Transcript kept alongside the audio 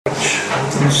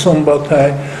in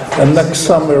Szombathely, and next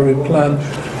summer we plan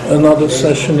another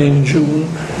session in June.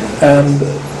 And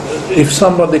if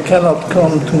somebody cannot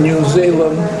come to New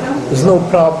Zealand, there's no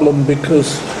problem,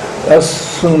 because as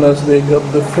soon as they got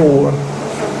the floor.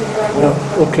 Yeah,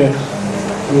 okay.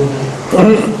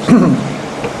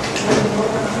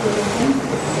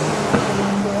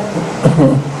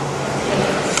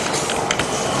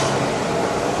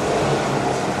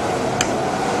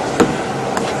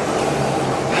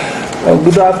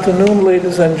 Good afternoon,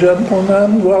 ladies and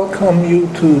gentlemen. Welcome you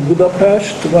to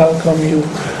Budapest. Welcome you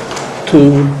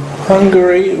to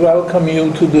Hungary. Welcome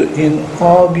you to the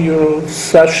inaugural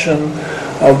session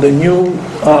of the new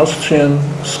Austrian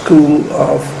School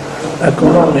of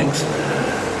Economics.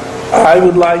 I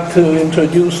would like to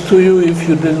introduce to you, if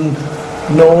you didn't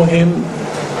know him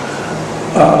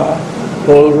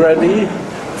already,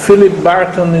 Philip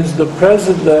Barton is the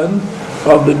president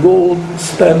of the Gold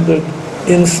Standard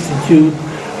Institute,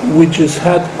 which is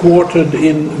headquartered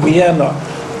in Vienna.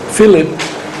 Philip,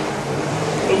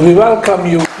 we welcome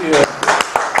you here.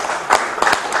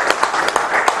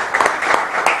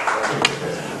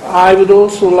 I would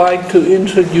also like to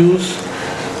introduce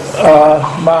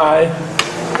my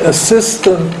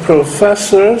assistant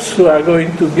professors who are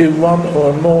going to give one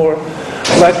or more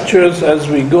lectures as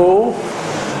we go.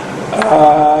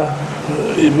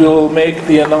 It will make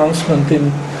the announcement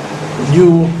in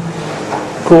due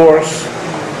course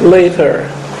later.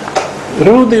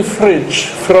 Rudy Fritsch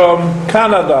from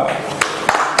Canada.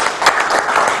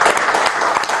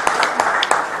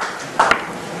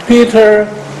 Peter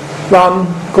van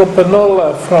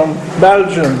Kopenola from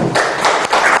Belgium.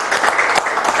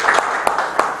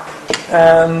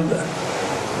 And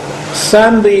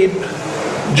Sandeep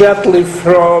Jetli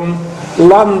from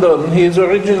London. He is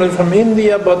originally from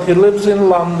India, but he lives in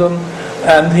London,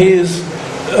 and he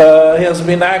has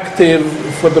been active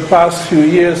for the past few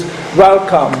years.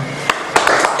 Welcome.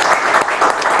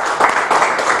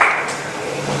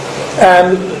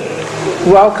 And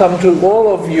welcome to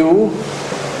all of you.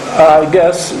 I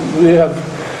guess we have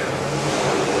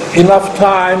enough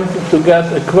time to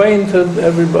get acquainted.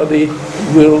 Everybody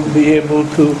will be able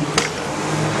to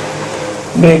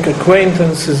make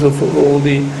acquaintances of all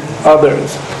the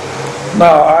others.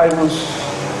 Now, I was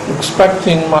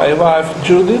expecting my wife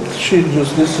Judith. She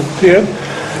just disappeared,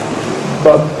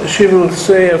 but she will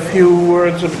say a few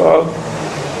words about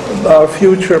our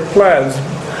future plans.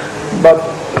 But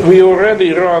we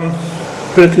already run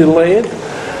pretty late,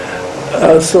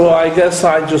 so I guess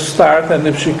I just start, and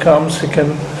if she comes, she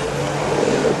can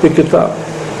pick it up.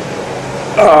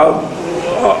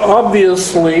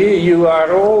 Obviously, you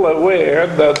are all aware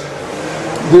that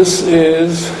this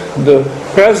is the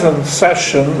present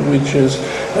session, which is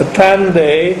a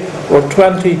 10-day or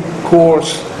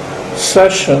 20-course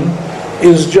session,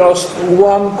 is just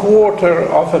 1/4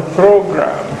 of a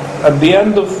program, at the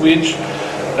end of which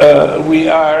we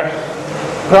are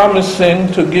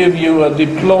promising to give you a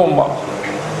diploma,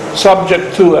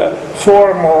 subject to a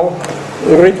formal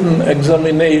written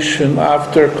examination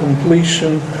after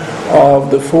completion of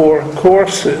the 4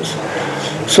 courses.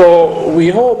 So we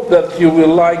hope that you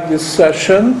will like this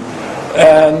session.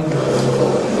 And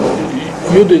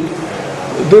Judith,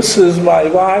 this is my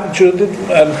wife Judith,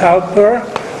 and help her.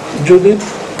 Judith,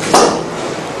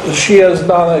 she has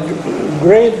done a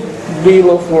great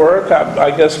deal of work.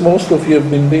 I guess most of you have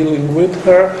been dealing with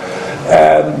her,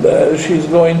 and she's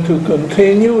going to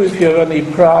continue. If you have any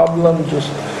problem,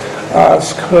 just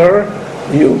ask her.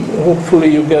 Hopefully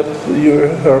you get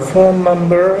her phone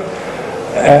number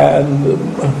and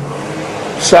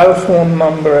cell phone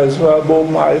number as well,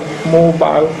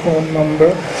 mobile phone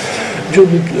number.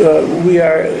 Judith, we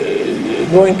are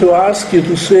going to ask you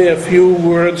to say a few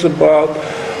words about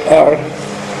our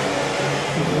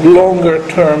longer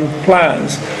term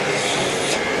plans.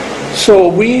 So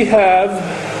we have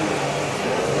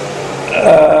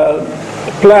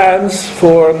plans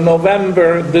for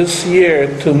November this year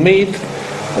to meet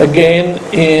again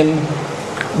in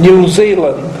New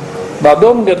Zealand. Now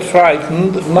don't get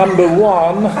frightened. Number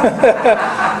one,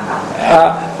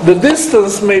 the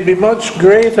distance may be much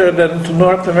greater than to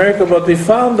North America, but we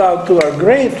found out to our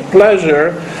great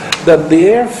pleasure that the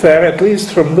airfare, at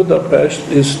least from Budapest,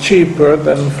 is cheaper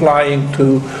than flying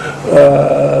to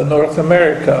North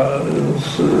America.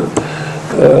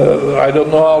 I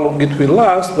don't know how long it will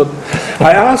last, but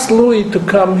I asked Louis to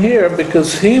come here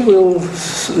because he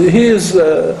is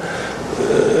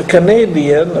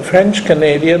Canadian, a French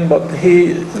Canadian, but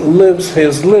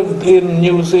has lived in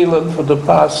New Zealand for the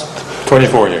past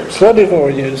 24 years.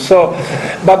 24 years. So,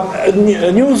 but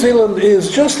New Zealand is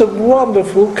just a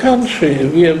wonderful country.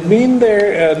 We have been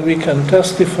there and we can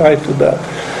testify to that.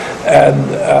 And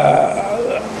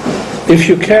if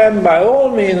you can, by all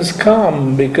means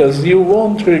come, because you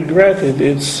won't regret it.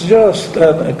 It's just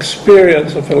an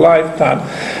experience of a lifetime.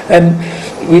 And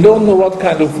we don't know what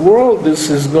kind of world this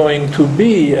is going to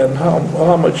be and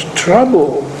how much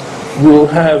trouble we'll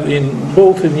have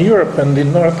both in Europe and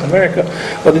in North America.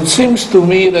 But it seems to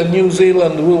me that New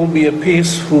Zealand will be a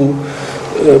peaceful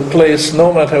place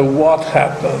no matter what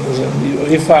happens. And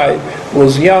if I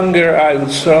was younger, I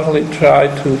would certainly try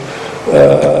to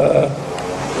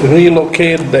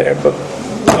relocate there, but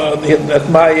at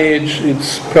my age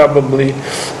it's probably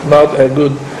not a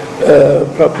good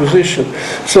proposition.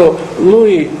 So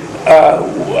Louis,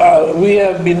 we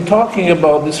have been talking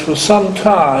about this for some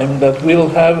time, that we'll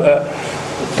have a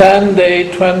 10-day,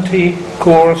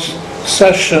 20-course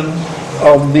session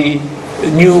of the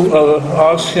new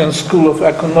ASEAN School of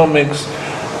Economics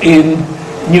in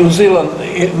New Zealand,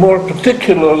 more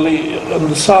particularly on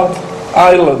the South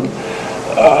Island.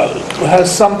 Has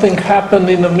something happened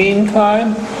in the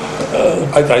meantime?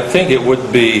 I think it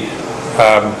would be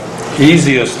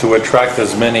easiest to attract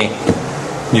as many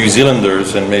New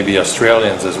Zealanders and maybe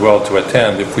Australians as well to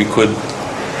attend if we could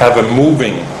have a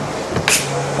moving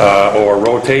or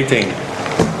rotating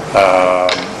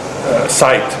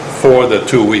site for the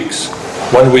 2 weeks.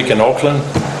 1 week in Auckland,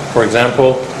 for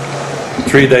example,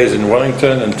 3 days in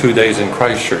Wellington and 2 days in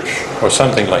Christchurch, or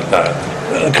something like that.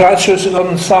 Christchurch is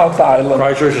on the South Island.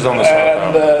 Christchurch is on the South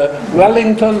Island. And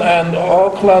Wellington and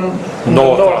Auckland,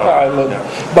 North Island.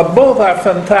 Yeah. But both are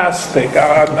fantastic.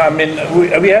 I mean,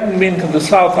 we haven't been to the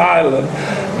South Island,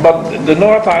 but the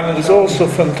North Island is also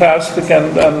fantastic,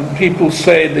 and people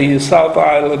say the South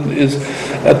Island is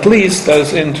at least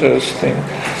as interesting.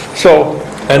 So,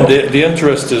 and the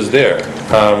interest is there.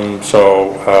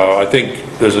 I think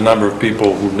there's a number of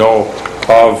people who know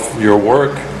of your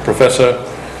work, Professor,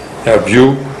 of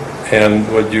you and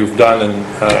what you've done in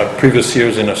previous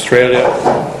years in Australia.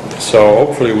 So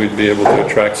hopefully we'd be able to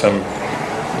attract some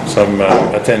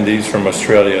attendees from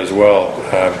Australia as well.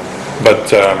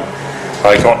 But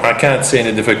I can't see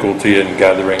any difficulty in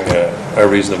gathering a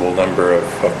reasonable number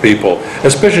of people,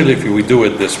 especially if we do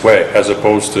it this way, as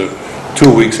opposed to 2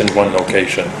 weeks in one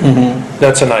location. Mm-hmm.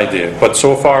 That's an idea. But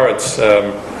so far it's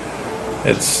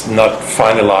not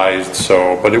finalized,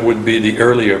 but it would be the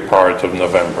earlier part of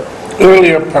November.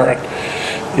 Earlier part,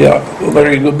 yeah,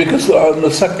 very good. Because on the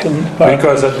second part...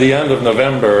 Because at the end of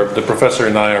November, the professor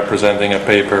and I are presenting a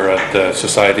paper at the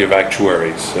Society of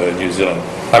Actuaries, New Zealand.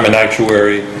 I'm an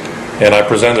actuary, and I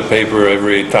present a paper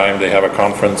every time they have a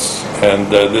conference. And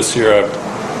this year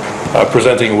I'm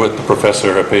presenting with the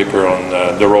professor a paper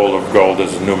on the role of gold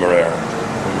as a numeraire.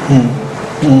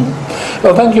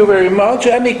 Well, thank you very much.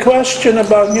 Any question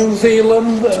about New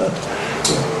Zealand? Do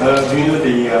you know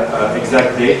the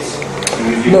exact dates?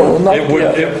 No, not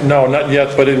yet. No, not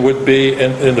yet, but it would be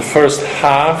in the first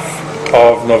half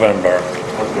of November.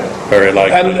 Okay. Very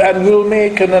likely. And we'll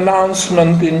make an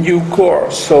announcement in due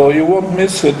course, so you won't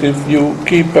miss it if you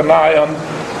keep an eye on,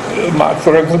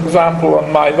 for example,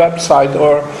 on my website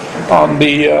or on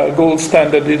the Gold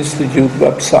Standard Institute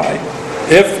website.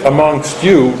 If amongst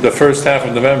you the first half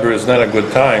of November is not a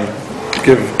good time,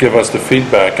 give us the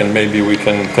feedback, and maybe we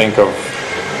can think of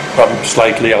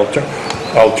slightly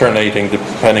alternating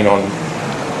depending on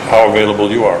how available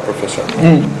you are, Professor.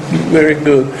 Very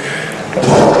good.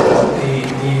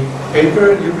 The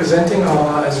paper you're presenting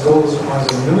as goals as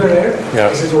a numeraire, yeah.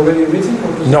 Is it already written?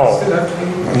 Or does No. it still have to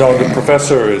be... No, the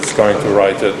professor is going to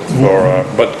write it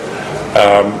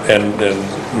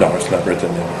no, it's not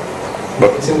written yet.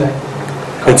 But It's in there.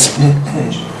 it's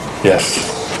yes.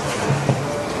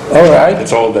 All right.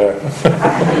 It's all there.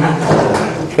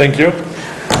 Thank you.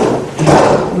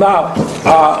 Now,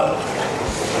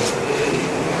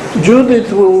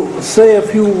 Judith will say a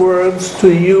few words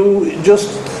to you,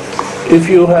 just if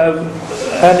you have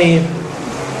any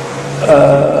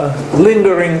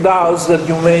lingering doubts that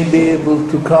you may be able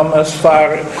to come as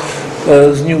far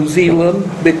as New Zealand,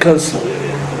 because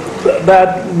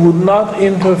that would not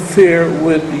interfere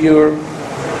with your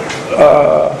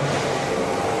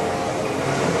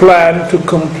plan to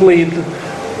complete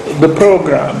the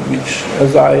program, which,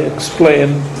 as I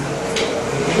explained,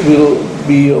 will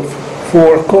be of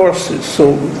 4 courses.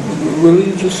 So will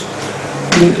you just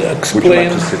explain? Would you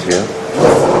like to sit here?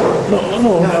 No.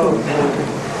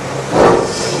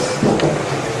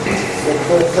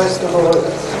 First of all,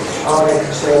 our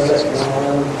actual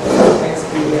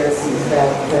experience is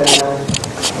that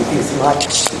it is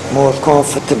much more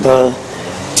comfortable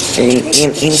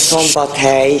in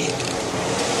Szombathely.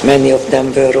 Many of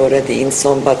them were already in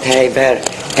Szombathely, where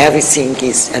everything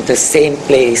is at the same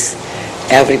place.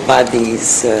 Everybody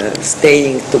is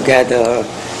staying together,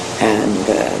 and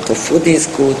the food is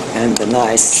good and a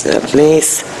nice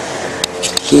place.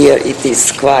 Here it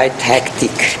is quite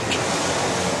hectic.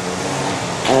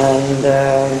 And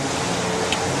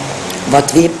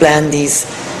what we planned is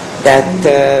that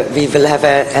we will have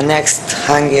a next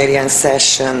Hungarian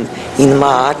session in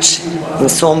March in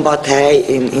Szombathely,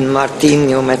 in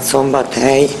Martinium at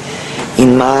Szombathely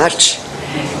in March.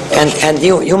 And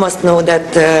you must know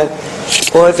that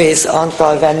always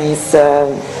Antal, when he's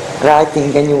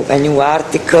writing a new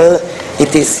article,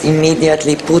 it is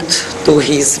immediately put to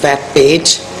his web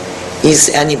page. Is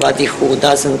anybody who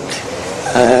doesn't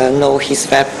know his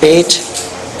web page,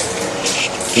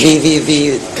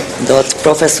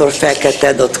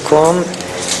 www.professorfekete.com,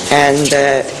 and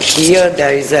here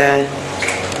there is a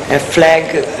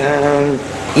flag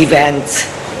event,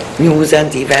 news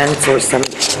and events or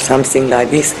something like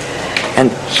this,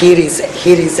 and here is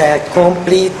a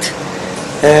complete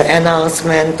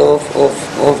announcement of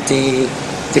the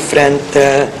different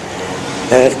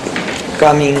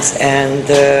comings, and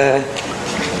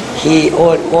he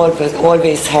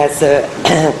always has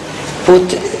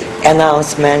put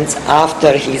announcements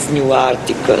after his new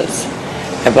articles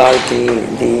about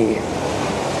the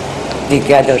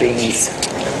gatherings.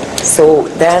 So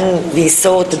then we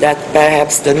thought that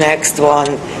perhaps the next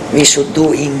one we should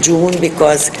do in June,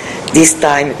 because this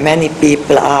time many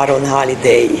people are on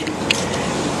holiday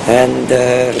and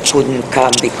couldn't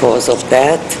come because of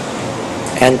that.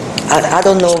 And I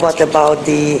don't know what about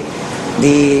the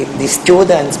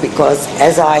students, because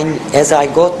as I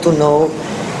got to know,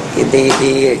 the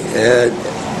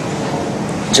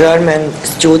German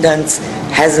students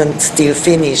hasn't still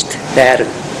finished their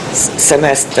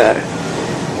semester.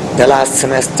 The last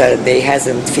semester they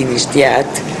hasn't finished yet.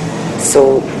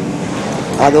 So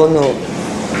I don't know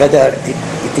whether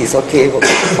it is okay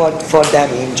for them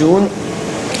in June.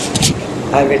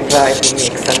 I will try to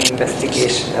make some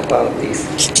investigation about this.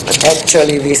 But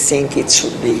actually we think it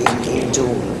should be in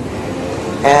June.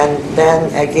 And then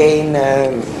again,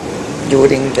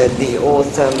 during the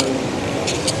autumn,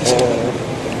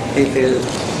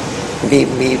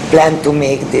 we plan to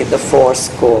make the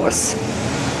fourth course.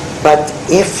 But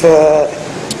if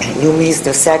you miss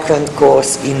the second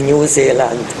course in New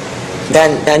Zealand,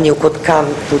 then you could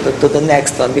come to the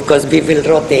next one, because we will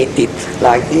rotate it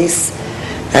like this,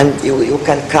 and you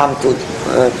can come to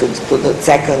the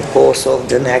second course of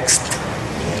the next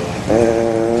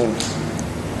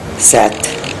set.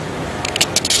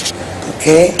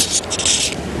 Okay?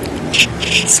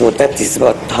 So that is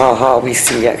how we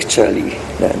see actually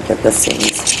the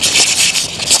things.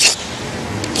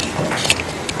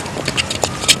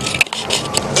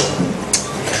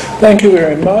 Thank you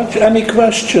very much. Any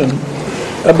question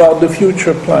about the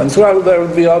future plans? Well, there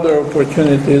will be other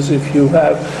opportunities. If you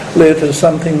have later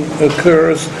something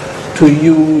occurs to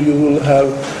you, you will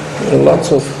have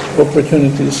lots of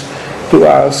opportunities to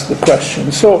ask the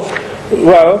question. So,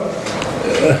 well,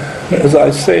 as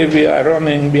I say, we are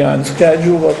running behind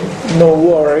schedule, but no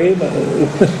worry.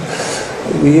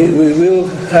 We will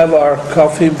have our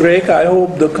coffee break. I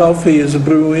hope the coffee is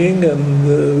brewing and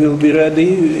will be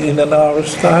ready in an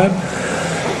hour's time.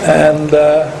 And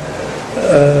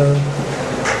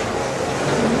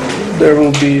there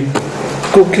will be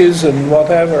cookies and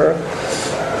whatever.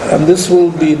 And this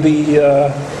will be the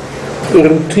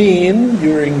routine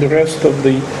during the rest of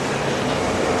the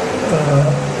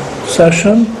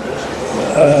session.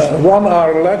 1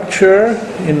 hour lecture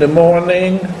in the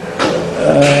morning,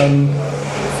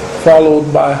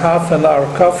 followed by half an hour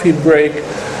coffee break,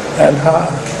 and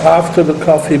after the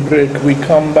coffee break we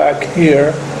come back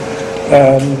here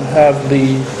and have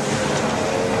the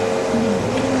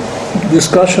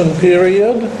discussion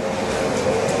period.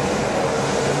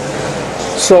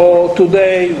 So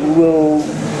today we'll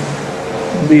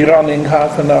be running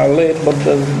half an hour late, but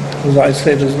as I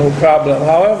say, there's no problem.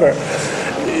 However,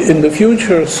 in the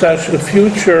future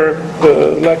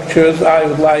lectures, I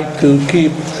would like to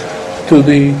keep to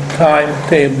the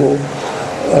timetable,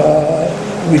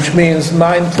 which means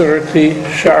 9:30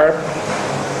 sharp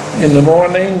in the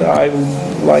morning. I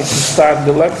would like to start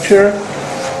the lecture,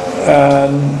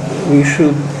 and we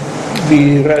should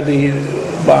be ready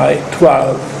by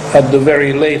 12 at the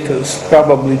very latest,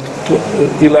 probably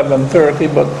 11:30,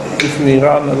 but if we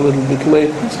run a little bit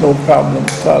late, it's no problem,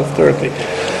 12:30.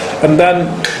 And then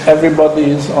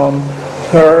everybody is on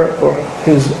her or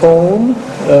his own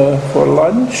for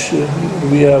lunch.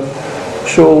 We have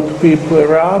showed people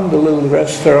around the little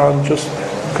restaurant just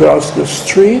across the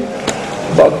street,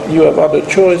 but you have other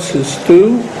choices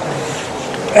too.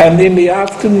 And in the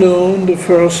afternoon, the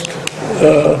first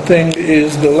thing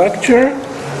is the lecture,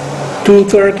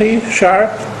 2:30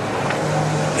 sharp.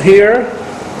 Here,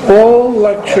 all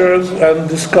lectures and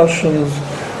discussions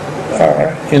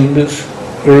are in this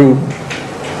room.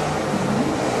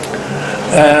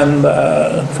 And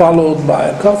followed by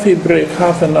a coffee break,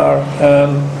 half an hour,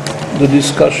 and the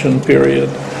discussion period.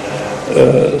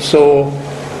 So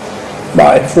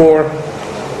by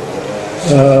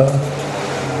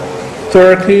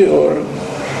 4:30 or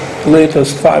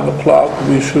latest 5 o'clock,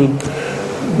 we should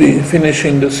be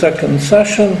finishing the second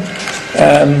session,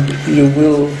 and you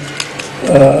will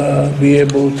be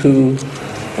able to,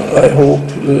 I hope,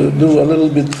 do a little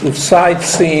bit of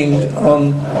sightseeing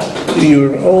on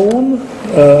your own,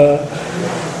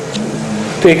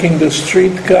 taking the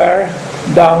streetcar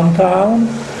downtown.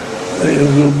 You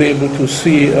will be able to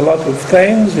see a lot of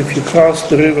things. If you cross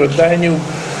the river Danube,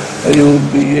 you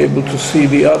will be able to see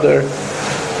the other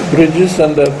bridges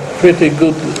and a pretty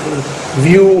good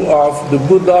view of the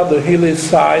Buda, the hilly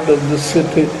side of the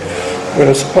city,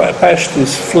 whereas Pest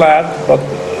is flat, but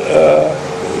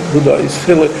Buda is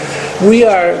hilly. We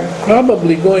are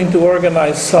probably going to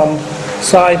organize some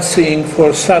sightseeing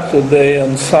for Saturday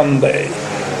and Sunday.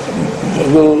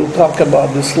 We'll talk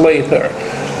about this later.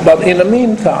 But in the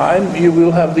meantime, you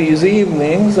will have these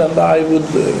evenings, and I would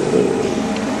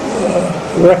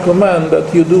recommend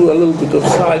that you do a little bit of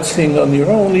sightseeing on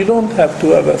your own. You don't have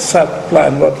to have a set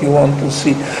plan what you want to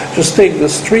see. Just take the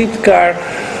streetcar,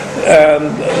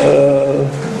 and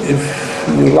if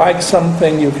you like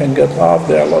something, you can get off.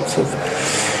 There are lots of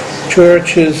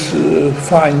churches,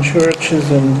 fine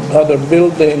churches and other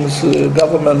buildings,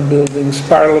 government buildings,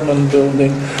 parliament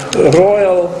building,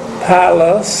 royal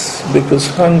palace, because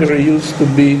Hungary used to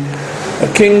be a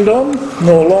kingdom,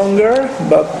 no longer,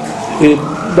 but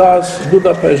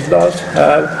Budapest does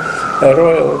have a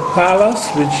royal palace,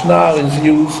 which now is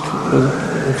used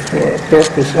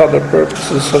for other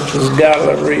purposes such as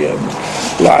gallery and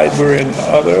library and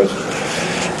others.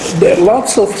 There are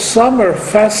lots of summer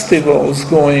festivals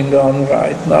going on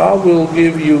right now. We'll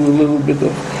give you a little bit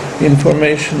of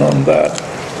information on that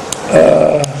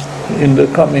in the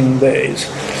coming days.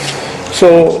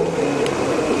 So,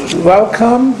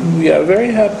 welcome. We are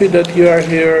very happy that you are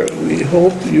here. We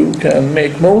hope you can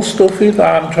make most of it.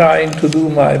 I'm trying to do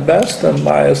my best, and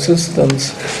my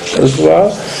assistants as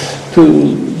well,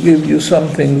 to give you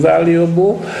something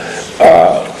valuable.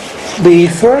 The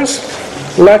first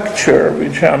lecture,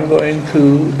 which I'm going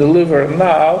to deliver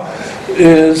now,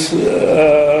 is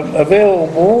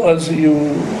available, as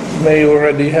you may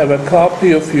already have a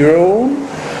copy of your own,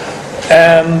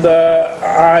 and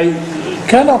I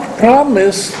cannot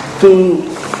promise to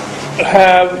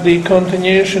have the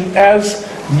continuation as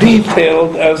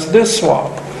detailed as this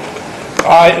one.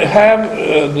 I have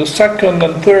the second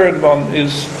and third one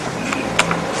is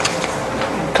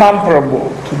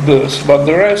comparable to this, but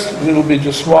the rest will be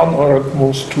just one or at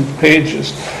most 2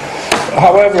 pages.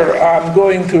 However, I'm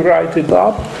going to write it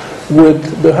up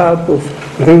with the help of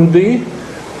Rudy,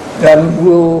 and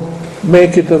we'll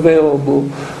make it available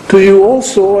to you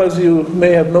also. As you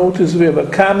may have noticed, we have a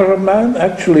cameraman,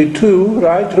 actually 2,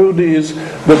 right? Rudy is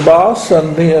the boss,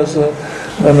 and he has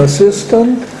an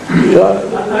assistant. Yeah.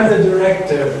 I'm the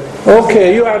director.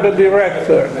 Okay, you are the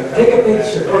director. Take a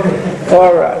picture. Okay.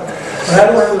 All right. I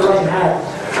don't wear the right hat.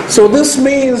 So this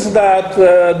means that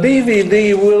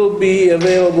DVD will be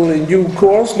available in due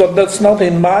course, but that's not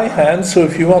in my hands. So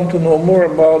if you want to know more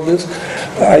about this,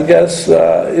 I guess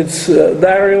it's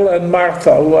Daryl and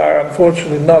Martha, who are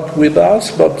unfortunately not with us,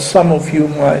 but some of you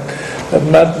might have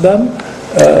met them.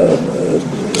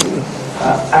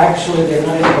 Actually, they're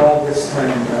not involved this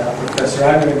time, Professor.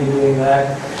 I'm going to be doing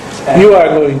that. And You are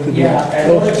going to do yeah, it. and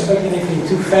don't expect anything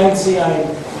too fancy. I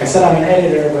said I'm an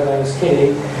editor, but I was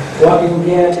kidding. What you'll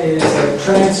get is a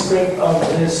transcript of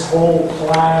this whole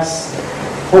class,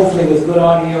 hopefully with good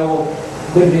audio,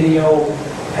 good video,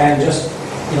 and just,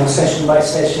 session by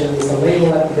session. There's a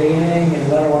label at the beginning and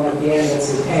another one at the end that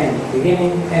says end.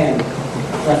 Beginning, end.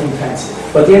 Nothing fancy.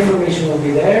 But the information will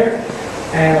be there,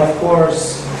 and of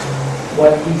course,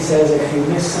 what he says, if you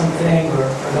miss something or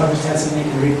don't understand something,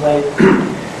 you can replay.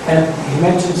 And he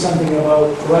mentioned something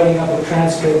about writing up a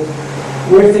transcript.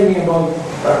 We're thinking about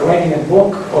writing a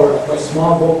book or a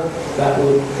small book that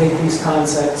will take these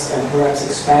concepts and perhaps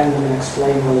expand them and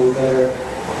explain them a little better.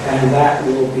 And that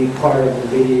will be part of the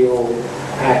video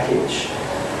package.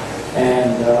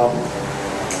 And I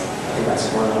think that's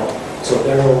about all. So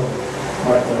Daryl and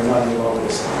Martha are not involved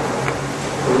this time.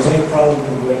 If there's any problem, you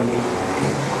can blame me.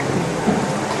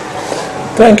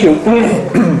 Thank you.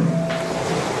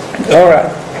 All right,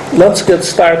 let's get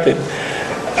started.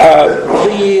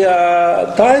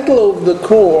 The title of the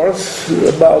course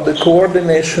about the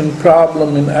coordination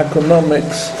problem in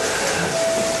economics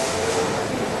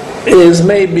is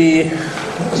maybe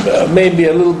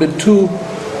a little bit too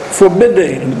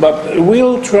forbidding, but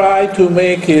we'll try to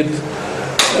make it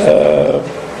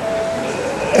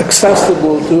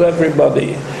accessible to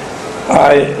everybody.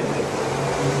 I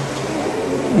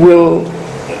will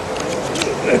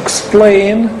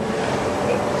explain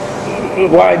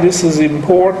why this is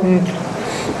important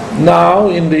now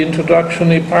in the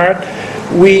introductory part.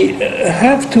 We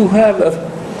have to have a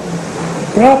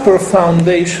proper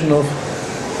foundation of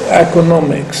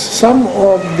economics. Some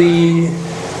of the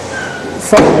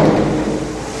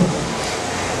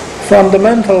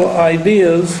fundamental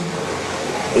ideas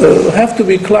have to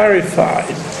be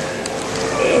clarified.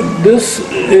 This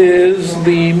is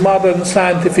the modern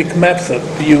scientific method.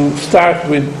 You start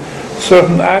with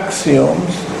certain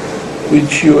axioms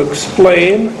which you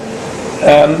explain,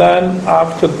 and then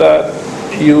after that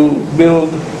you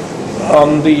build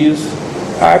on these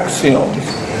axioms.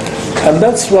 And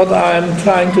that's what I'm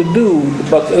trying to do.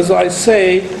 But as I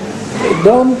say,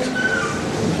 don't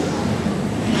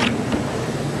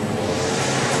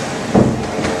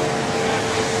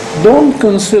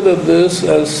consider this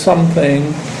as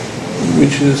something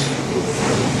which is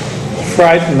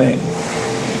frightening.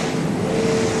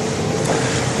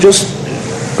 Just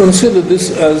consider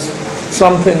this as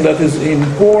something that is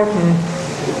important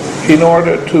in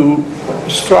order to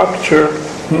structure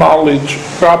knowledge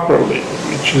properly,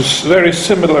 which is very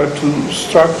similar to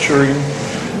structuring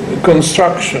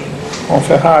construction of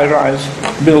a high-rise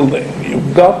building.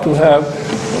 You've got to have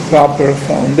a proper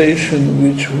foundation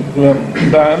which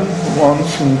then,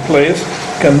 once in place,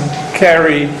 can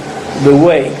carry the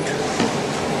weight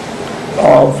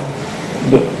of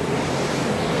the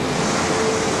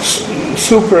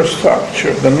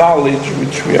superstructure, the knowledge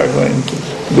which we are going to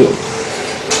build.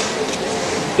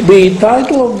 The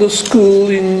title of the school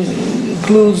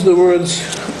includes the words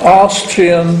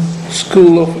Austrian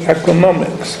School of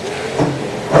Economics.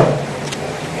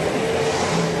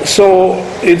 So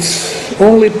it's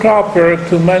only proper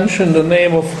to mention the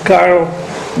name of Karl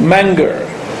Menger,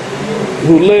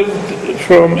 who lived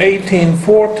from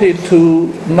 1840 to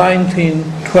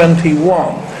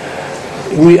 1921.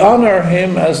 We honor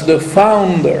him as the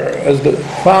founder, as the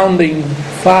founding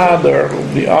father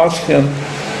of the Austrian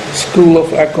School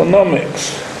of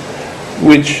Economics,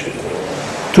 which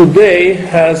today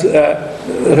has a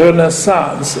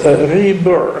renaissance, a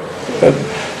rebirth, a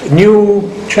new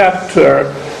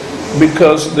chapter,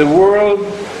 because the world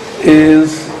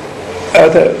is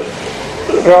at a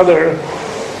rather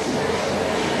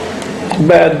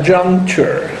bad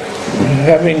juncture,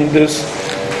 having this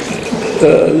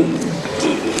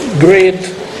great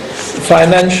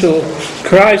financial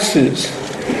crisis,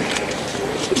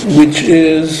 which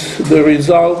is the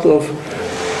result of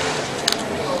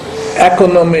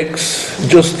economics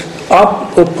just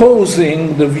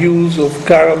opposing the views of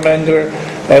Karl Menger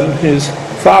and his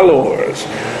followers.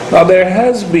 Now, there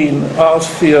has been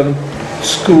Austrian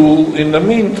school in the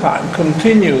meantime,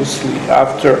 continuously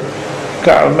after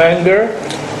Karl Menger,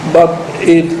 but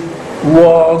it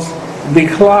was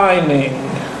declining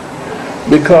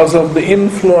because of the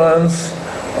influence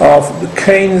of the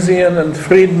Keynesian and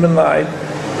Friedmanite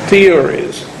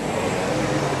theories.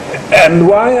 And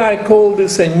why I call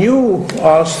this a new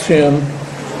Austrian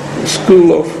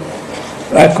school of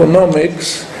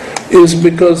economics is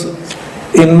because,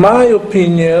 in my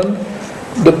opinion,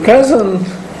 the present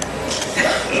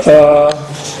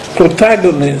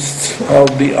protagonists of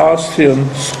the Austrian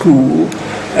school,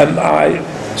 and I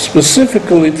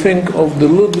specifically think of the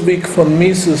Ludwig von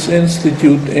Mises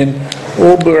Institute in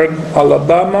Auburn,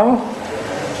 Alabama,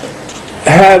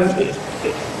 have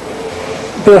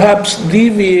perhaps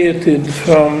deviated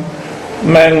from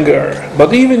Menger.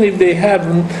 But even if they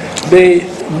haven't, they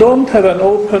don't have an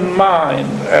open mind.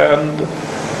 And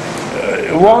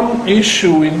one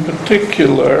issue in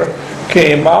particular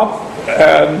came up,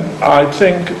 and I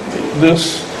think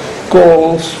this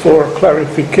calls for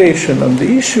clarification. And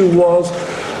the issue was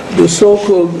the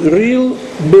so-called real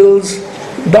bills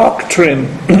doctrine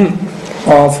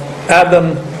of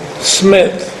Adam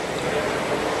Smith.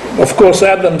 Of course,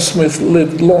 Adam Smith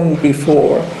lived long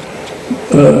before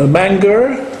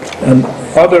Menger and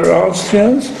other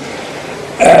Austrians,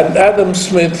 and Adam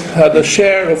Smith had a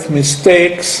share of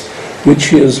mistakes which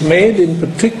he has made, in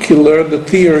particular the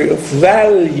theory of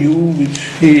value, which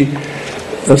he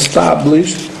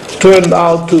established turned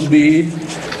out to be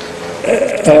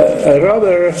a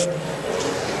rather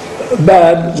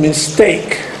bad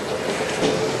mistake.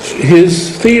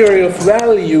 His theory of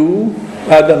value,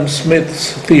 Adam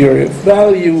Smith's theory of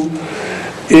value,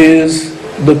 is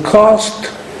the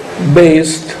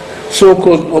cost-based,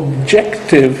 so-called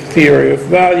objective theory of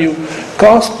value.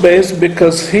 Cost-based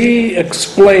because he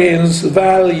explains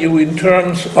value in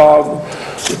terms of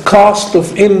the cost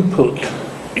of input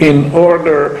in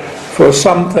order for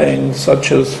something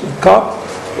such as a cup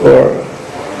or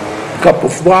a cup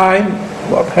of wine,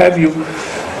 what have you,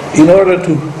 in order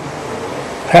to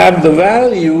have the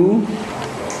value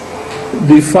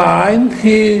defined,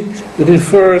 he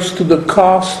refers to the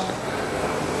cost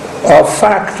of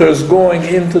factors going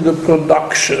into the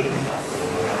production.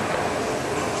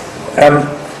 And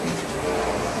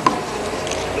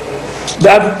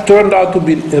that turned out to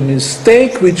be a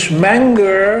mistake which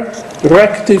Menger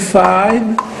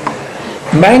rectified.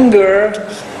 Menger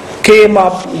came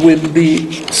up with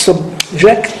the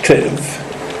subjective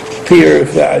theory of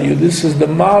value. This is the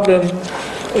modern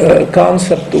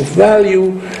concept of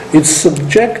value. It's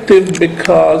subjective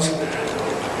because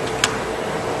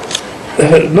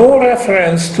no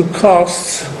reference to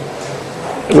costs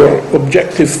or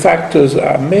objective factors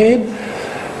are made.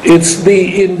 It's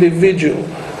the individual.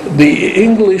 The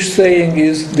English saying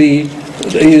is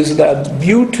that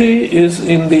beauty is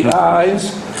in the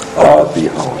eyes of the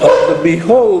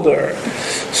beholder.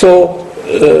 So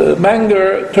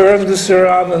Menger turns this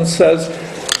around and says,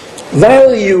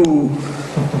 value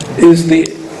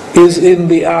is in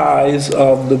the eyes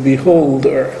of the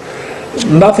beholder.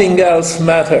 Nothing else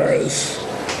matters.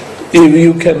 If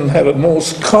you can have a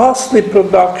most costly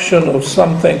production of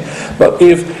something, but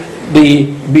if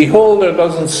the beholder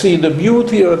doesn't see the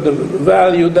beauty or the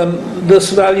value, then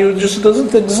this value just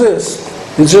doesn't exist.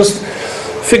 It's just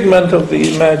figment of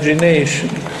the imagination.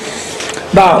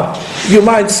 Now, you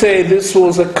might say this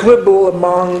was a quibble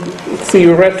among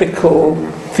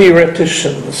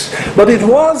theoreticians, but it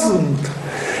wasn't,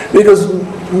 because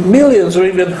millions or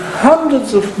even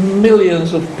hundreds of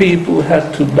millions of people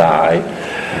had to die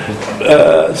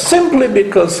simply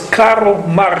because Karl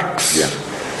Marx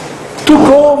took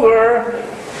over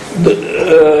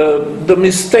the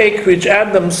mistake which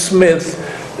Adam Smith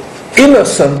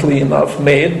innocently enough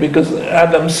made, because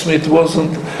Adam Smith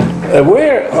wasn't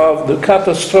aware of the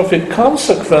catastrophic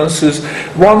consequences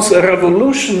once a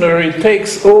revolutionary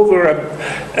takes over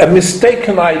a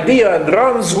mistaken idea and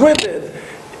runs with it.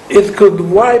 It could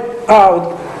wipe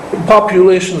out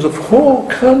populations of whole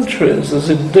countries, as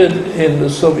it did in the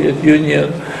Soviet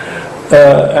Union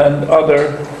and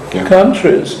other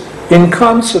countries, in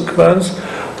consequence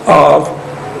of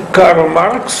Karl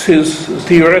Marx, his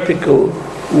theoretical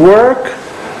work,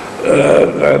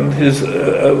 and his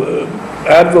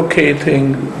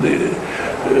advocating the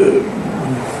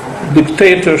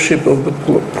dictatorship of the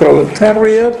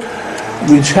proletariat,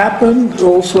 which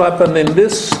also happened in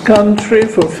this country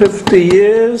for 50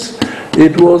 years.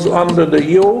 It was under the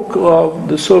yoke of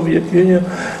the Soviet Union,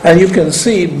 and you can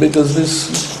see, because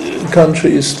this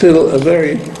country is still a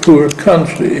very poor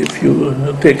country if you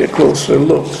take a closer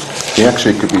look. He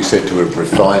actually could be said to have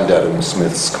refined Adam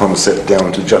Smith's concept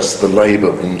down to just the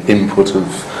labour input of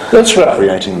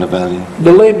creating the value.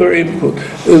 The labour input.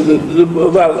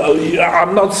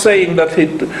 I'm not saying that he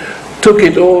took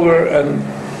it over and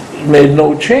made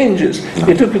no changes. No.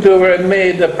 He took it over and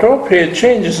made appropriate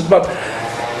changes, but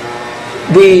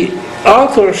the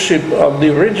authorship of the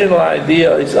original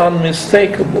idea is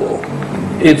unmistakable.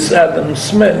 It's Adam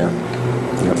Smith.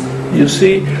 You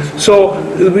see? So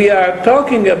we are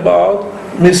talking about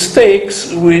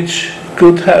mistakes which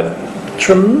could have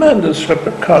tremendous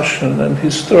repercussion and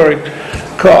historic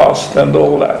cost and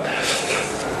all that.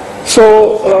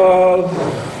 So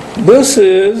this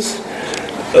is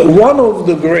one of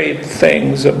the great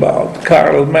things about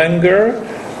Karl Menger,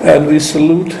 and we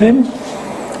salute him.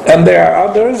 And there are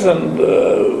others, and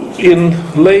in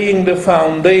laying the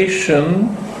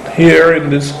foundation here in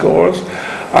this course,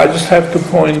 I just have to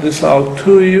point this out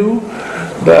to you,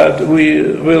 that we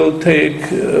will take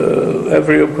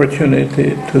every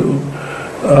opportunity to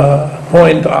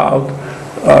point out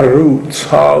our roots,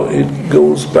 how it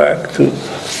goes back to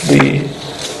the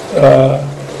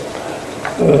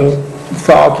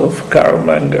thought of Karl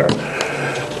Menger.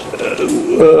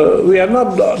 We are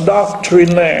not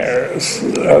doctrinaires,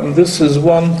 and this is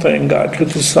one thing I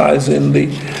criticize in the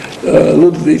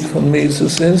Ludwig von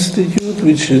Mises Institute,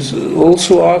 which is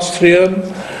also Austrian,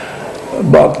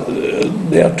 but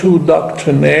they are too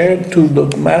doctrinaire, too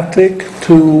dogmatic,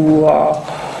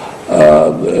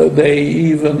 they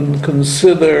even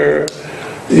consider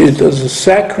it as a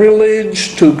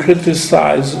sacrilege to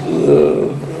criticize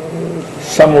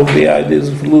some of the ideas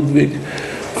of Ludwig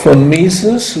von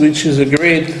Mises, which is a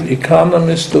great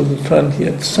economist of the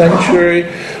 20th century,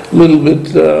 a little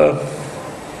bit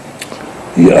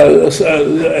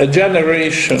a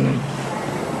generation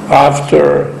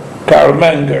after Karl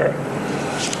Menger.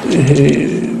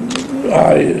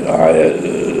 I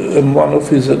am one of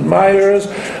his admirers,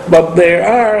 but there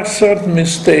are certain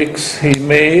mistakes he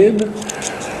made.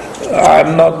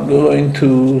 I'm not going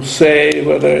to say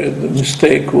whether the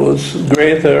mistake was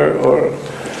greater or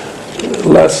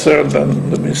lesser than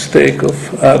the mistake of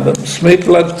Adam Smith.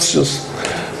 Let's just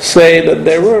say that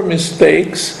there were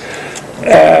mistakes,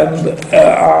 and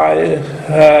I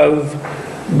have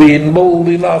been bold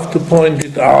enough to point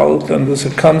it out, and as a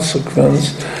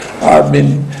consequence I've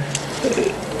been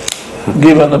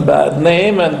given a bad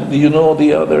name. And you know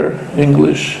the other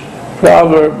English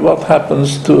proverb, what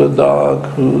happens to a dog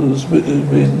who's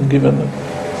been given a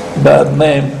bad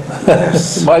name?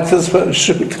 Might as well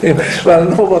shoot him. Well,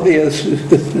 nobody has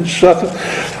shot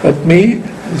at me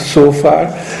so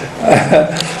far,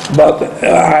 but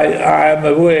I am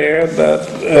aware that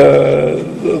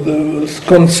the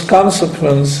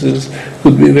consequences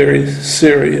could be very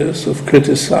serious of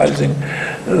criticizing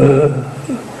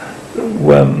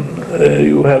when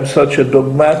you have such a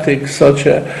dogmatic, such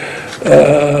a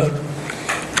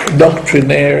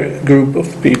doctrinaire group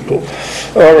of people.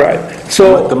 All right.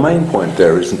 So the main point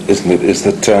there, isn't it, is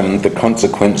that the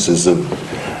consequences of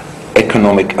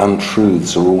economic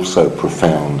untruths are also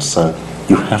profound. So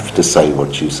you have to say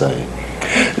what you say.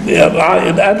 Yeah,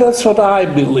 that's what I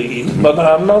believe, but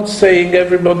I'm not saying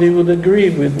everybody would agree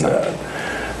with that.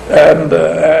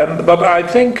 But I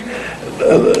think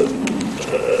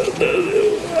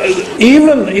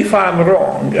even if I'm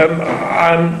wrong, and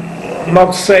I'm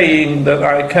not saying that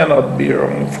I cannot be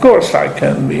wrong. Of course I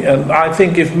can be. And I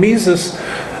think if Mises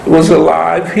was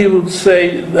alive, he would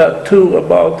say that too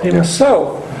about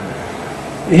himself.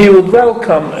 He would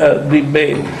welcome a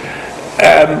debate.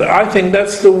 And I think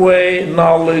that's the way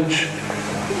knowledge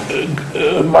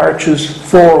marches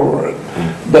forward.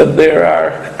 That there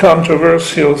are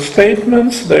controversial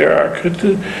statements, there are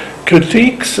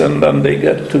critiques, and then they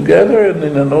get together and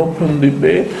in an open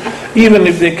debate. Even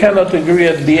if they cannot agree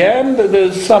at the end,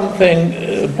 there's something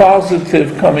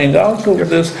positive coming out of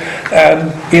this,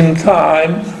 and in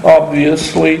time,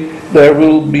 obviously, there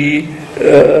will be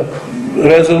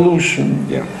resolution.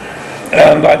 Yeah.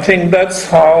 And I think that's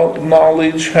how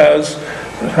knowledge has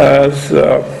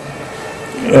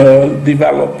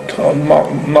developed,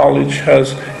 knowledge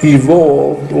has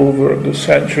evolved over the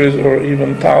centuries or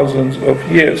even thousands of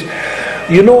years.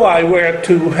 You know, I wear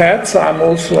two hats. I'm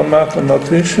also a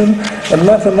mathematician, and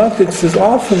mathematics is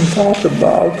often thought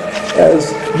about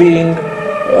as being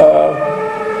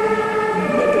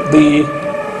the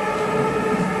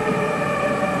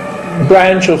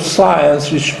branch of science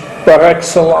which par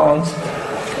excellence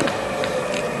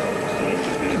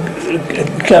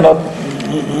cannot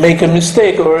make a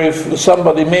mistake, or if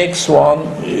somebody makes one,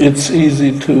 it's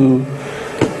easy to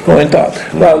point out.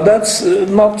 Well, that's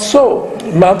not so.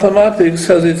 Mathematics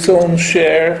has its own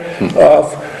share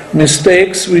of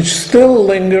mistakes which still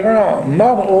linger on.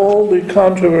 Not all the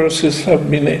controversies have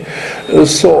been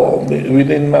solved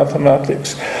within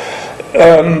mathematics.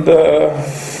 And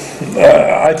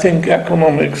I think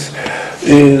economics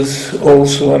is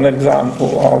also an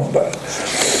example of that.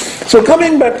 So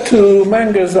coming back to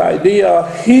Menger's idea,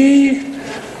 he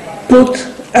put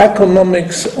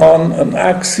economics on an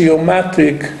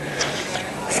axiomatic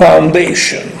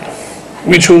foundation,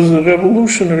 which was a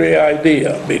revolutionary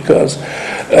idea, because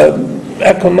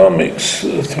economics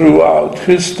throughout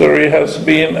history has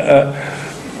been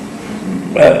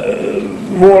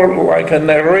more like a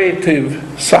narrative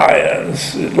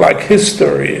science, like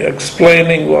history,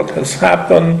 explaining what has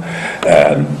happened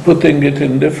and putting it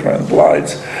in different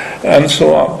lights and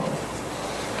so on.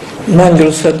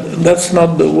 Menger said that's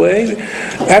not the way.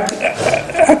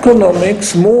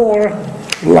 Economics, more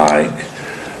like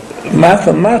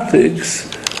mathematics,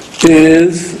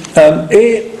 is an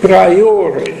a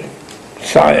priori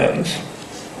science.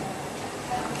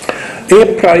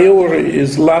 A priori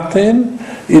is Latin.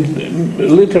 It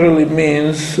literally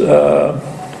means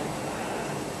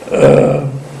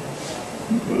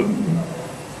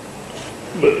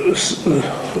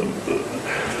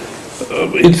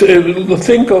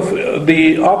think of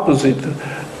the opposite,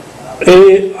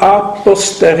 a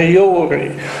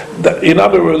posteriori. In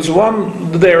other words,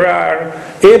 there are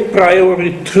a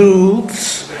priori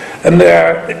truths and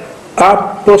there are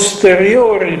a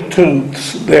posteriori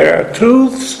truths. There are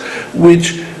truths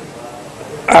which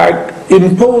are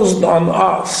imposed on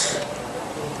us.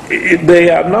 They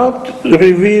are not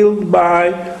revealed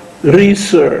by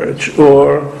research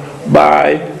or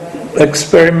by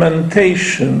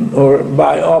experimentation or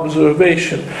by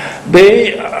observation.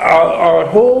 Our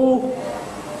whole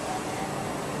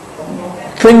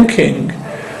thinking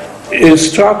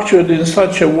is structured in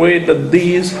such a way that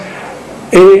these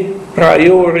a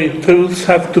priori truths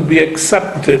have to be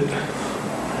accepted.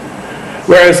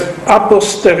 Whereas a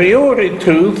posteriori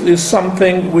truth is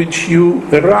something which you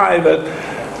arrive at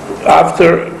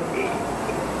after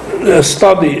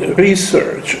study,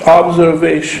 research,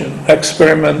 observation,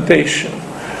 experimentation.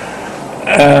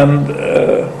 And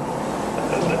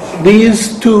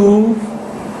these two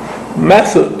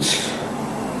methods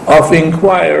of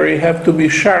inquiry have to be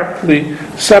sharply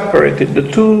separated.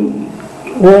 The two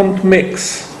won't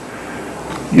mix.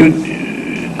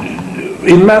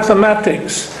 In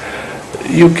mathematics,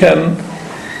 you can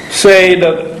say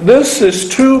that this is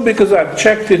true because I've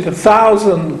checked it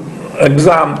 1,000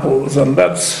 examples, and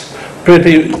that's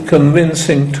pretty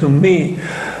convincing to me.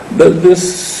 That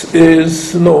this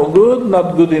is no good,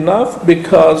 not good enough,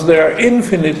 because there are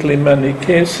infinitely many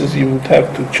cases you would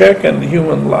have to check, and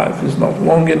human life is not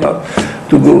long enough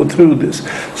to go through this.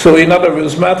 So in other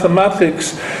words,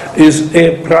 mathematics is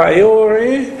a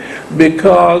priori,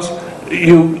 because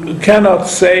you cannot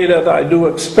say that I do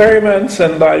experiments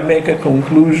and I make a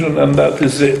conclusion and that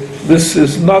is it. This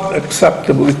is not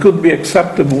acceptable. It could be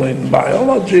acceptable in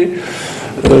biology,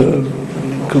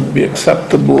 could be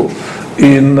acceptable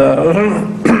in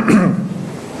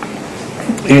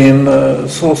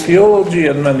sociology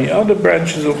and many other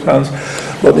branches of science,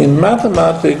 but in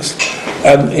mathematics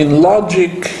and in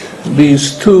logic,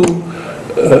 these two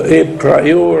a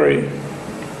priori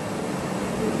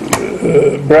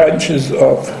branches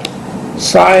of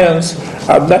science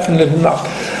are definitely not.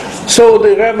 So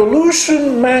the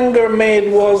revolution Menger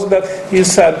made was that he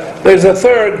said there's a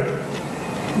third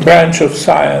branch of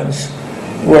science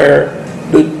where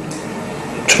the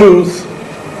truth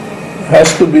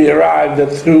has to be arrived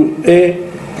at through a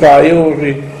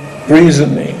priori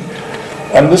reasoning,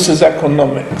 and this is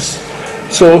economics.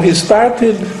 So he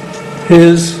started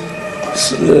his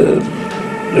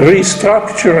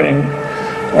restructuring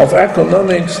of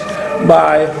economics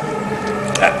by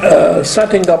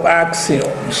setting up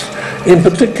axioms, in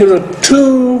particular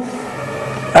two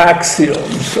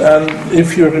axioms. And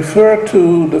if you refer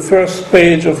to the first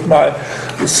page of my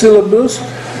syllabus,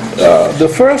 the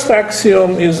first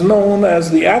axiom is known as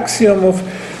the axiom of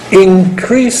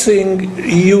increasing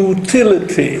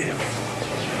utility.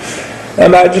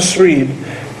 And I just read,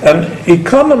 an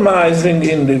economizing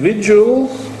individual,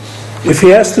 if he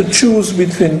has to choose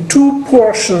between two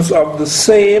portions of the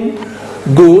same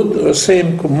good or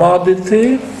same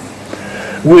commodity,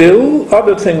 will,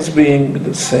 other things being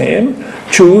the same,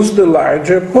 choose the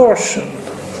larger portion.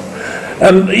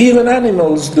 And even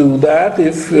animals do that.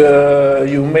 If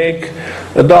you make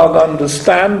a dog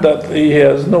understand that he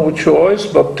has no choice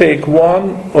but take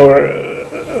one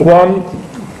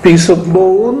piece of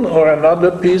bone or another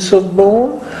piece of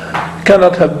bone,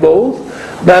 cannot have both,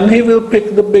 then he will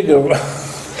pick the bigger one.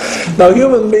 Now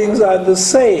human beings are the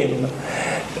same,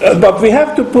 but we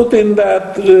have to put in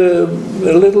that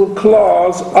little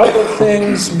clause, other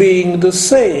things being the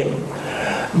same,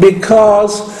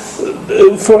 because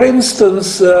for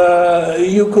instance,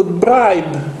 you could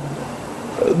bribe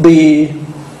the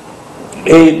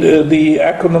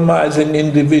economizing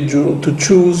individual to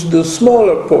choose the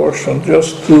smaller portion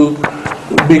just to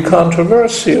be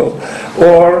controversial.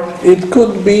 Or it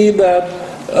could be that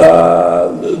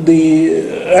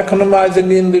the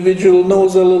economizing individual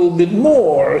knows a little bit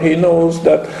more. He knows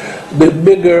that the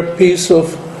bigger piece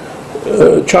of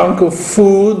chunk of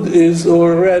food is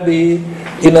already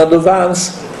in an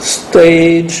advanced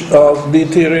stage of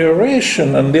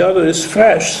deterioration and the other is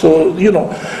fresh. So,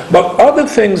 but other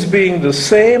things being the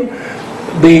same,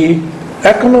 the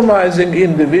economizing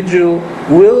individual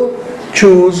will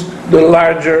choose the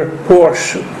larger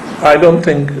portion. I don't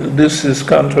think this is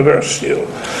controversial.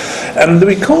 And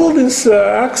we call this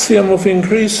axiom of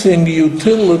increasing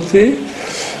utility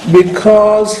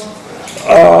because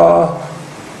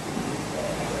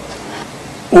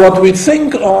what we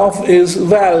think of is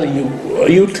value.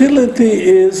 Utility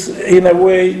is, in a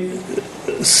way,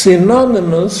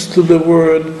 synonymous to the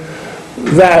word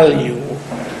value.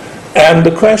 And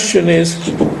the question is,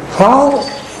 how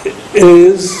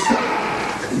is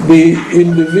the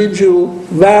individual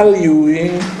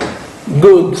valuing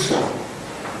goods?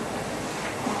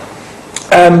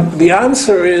 And the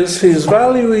answer is he's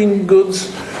valuing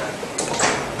goods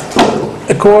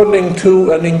according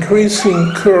to an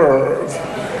increasing curve.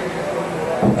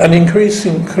 an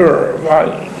increasing curve.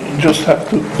 I just have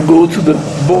to go to the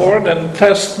board and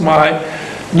test my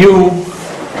new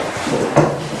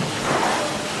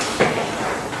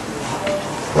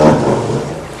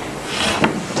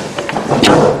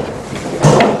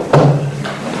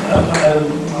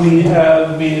we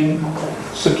have been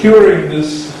securing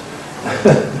this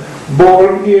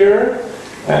board here,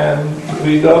 and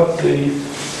we got the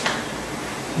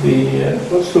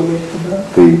what's the word for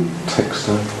that? The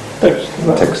textile.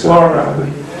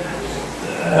 Warranty.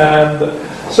 And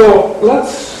so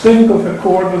let's think of a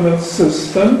coordinate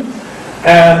system,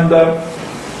 and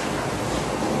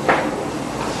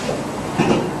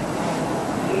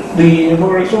the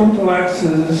horizontal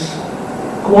axis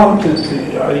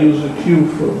quantity, I use a Q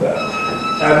for that.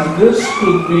 And this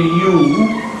could be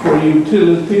U for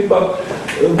utility, but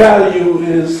value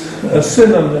is a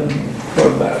synonym for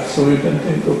that, so we can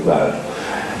think of that.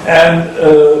 And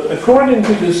according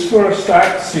to this first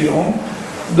axiom,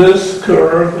 this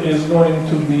curve is going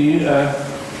to be an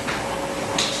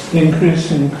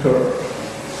increasing curve,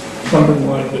 something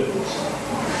like this.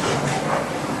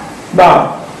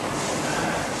 Now,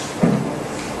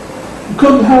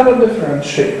 could have a different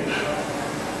shape,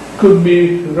 could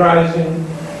be rising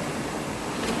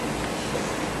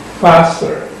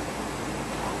faster.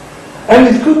 And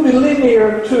it could be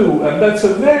linear too, and that's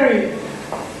a very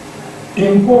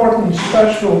important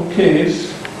special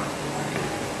case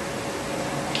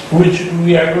which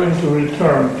we are going to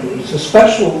return to. It's a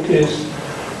special case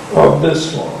of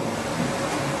this one.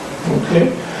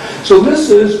 Okay? So this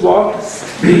is what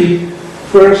the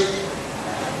first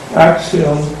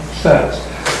axiom says.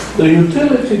 The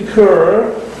utility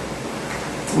curve,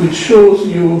 which shows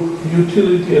you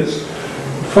utility as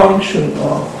function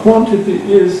of quantity,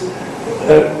 is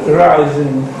a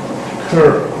rising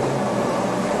curve.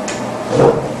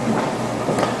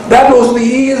 That was the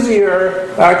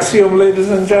easier axiom, ladies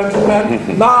and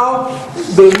gentlemen. Now,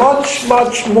 the much,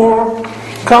 much more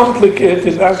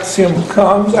complicated axiom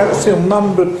comes, axiom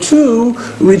number 2,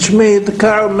 which made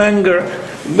Carl Menger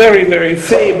very, very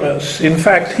famous. In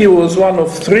fact, he was one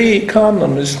of 3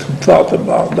 economists who thought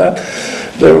about that.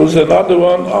 There was another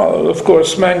one, of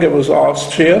course, Menger was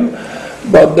Austrian,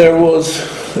 but there was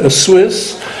a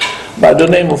Swiss by the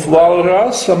name of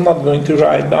Walras. I'm not going to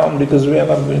write down because we are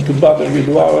not going to bother with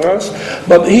Walras,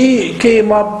 but he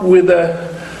came up with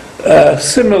a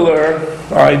similar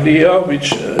idea,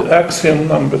 which axiom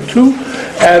number 2,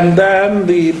 and then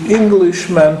the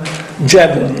Englishman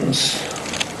Jevons.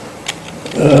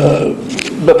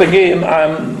 But again,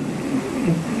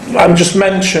 I'm just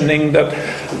mentioning that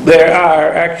there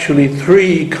are actually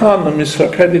 3 economists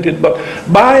accredited, but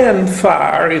by and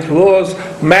far it was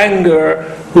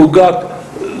Menger who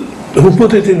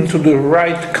put it into the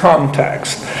right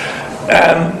context.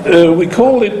 And we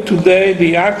call it today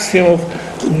the axiom of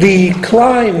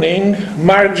declining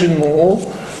marginal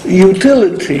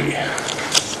utility.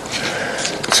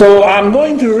 So I'm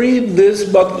going to read this,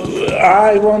 but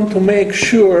I want to make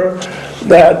sure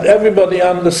that everybody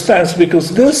understands, because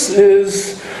this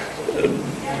is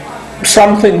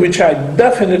something which I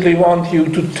definitely want you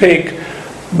to take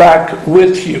back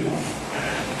with you.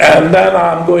 And then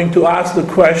I'm going to ask the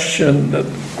question, that,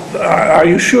 are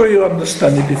you sure you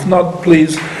understand it? If not,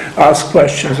 please ask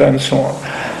questions and so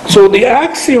on. So the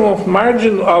axiom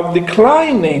of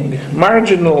declining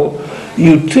marginal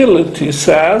utility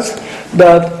says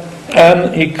that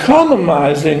an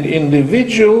economizing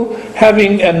individual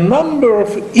having a number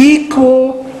of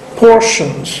equal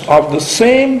portions of the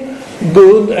same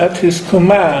good at his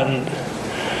command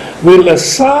will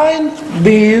assign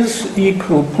these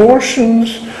equal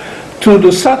portions to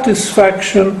the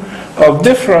satisfaction of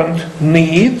different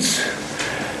needs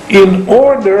in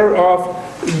order of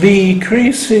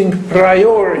decreasing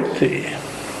priority.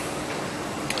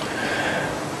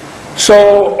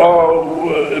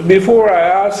 So, before I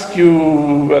ask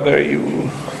you whether you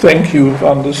think you've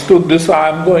understood this,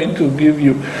 I'm going to give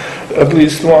you at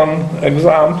least one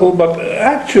example, but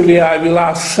actually I will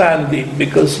ask Sandy,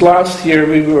 because last year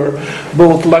we were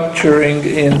both lecturing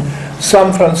in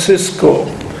San Francisco,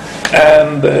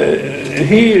 and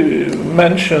he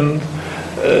mentioned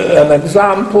an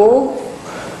example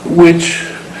which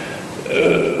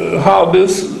how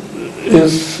this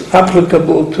is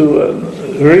applicable to a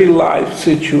real-life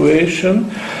situation,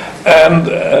 and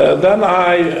then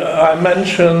I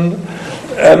mentioned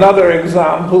another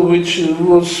example which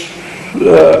was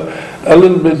a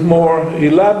little bit more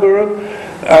elaborate.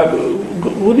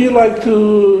 Would you like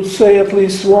to say at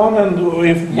least one, and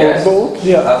if yes, both?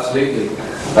 Yeah, absolutely.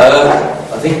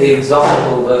 I think the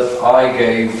example that I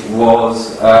gave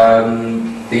was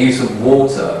the use of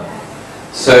water.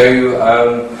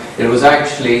 So it was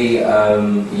actually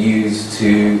used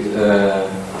to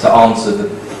answer the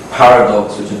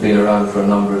paradox which had been around for a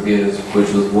number of years,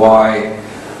 which was why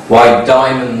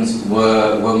diamonds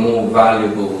were more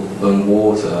valuable than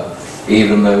water,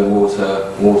 even though water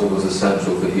was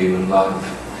essential for human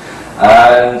life.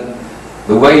 And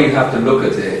the way you have to look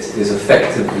at it is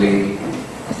effectively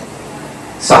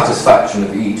satisfaction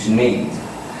of each need.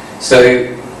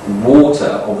 So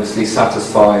water obviously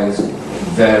satisfies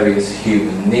various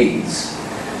human needs.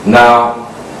 Now,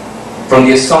 from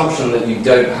the assumption that you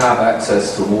don't have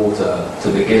access to water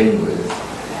to begin with,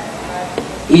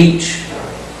 each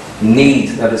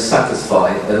need that is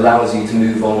satisfied allows you to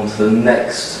move on to the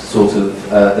next sort of,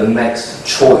 the next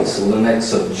choice or the next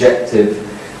subjective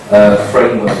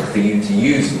framework for you to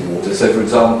use the water. So for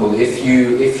example, if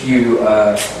you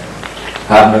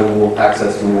have no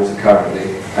access to water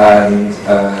currently, and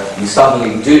you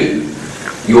suddenly do,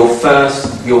 your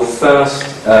first use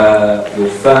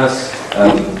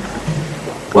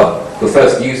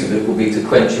of it will be to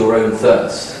quench your own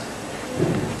thirst.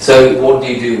 So what do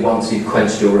you do once you've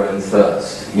quenched your own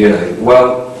thirst? You know,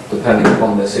 well, depending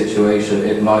upon the situation,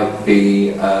 it might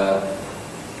be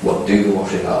do the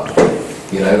washing up.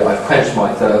 You know, I've quenched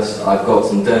my thirst, I've got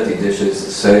some dirty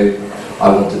dishes, so I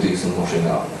want to do some washing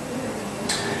up.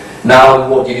 Now,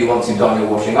 what do you do once you've done your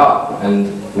washing up and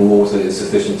the water is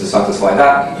sufficient to satisfy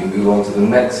that need? You move on to the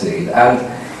next need. And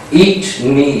each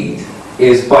need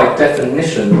is, by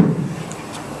definition,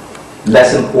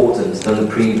 less important than the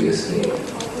previous need.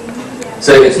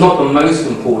 So it's not the most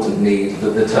important need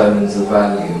that determines the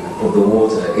value of the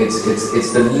water. It's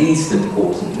the least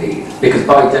important need, because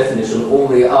by definition, all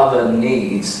the other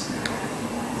needs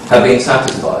have been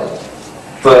satisfied.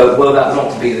 But were that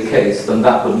not to be the case, then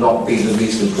that would not be the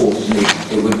least important need.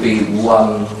 It would be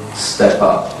one step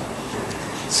up.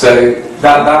 So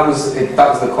that was the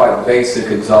quite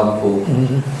basic example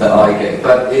that I gave.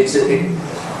 But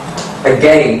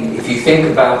again, if you think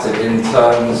about it in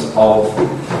terms of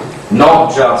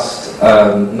not just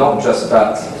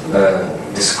that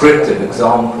descriptive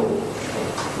example,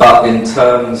 but in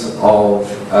terms of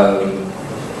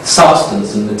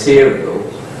substance and material.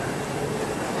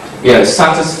 You know,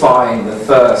 satisfying the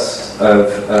thirst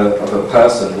of a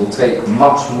person will take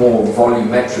much more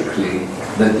volumetrically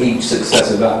than each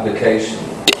successive application.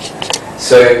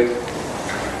 So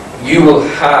you will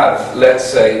have, let's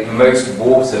say, most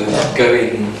water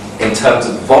going in terms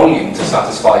of volume to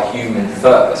satisfy human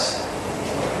thirst,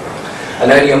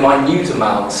 and only a minute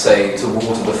amount, say, to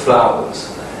water the flowers.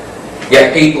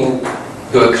 Yet people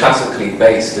who are classically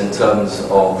based in terms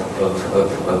of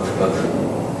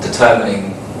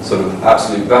determining sort of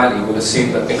absolute value would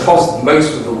assume that because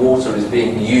most of the water is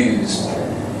being used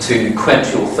to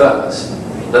quench your thirst,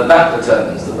 that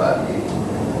determines the value,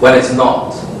 when it's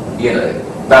not. You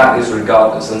know, that is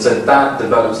regardless, and so that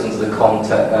develops into the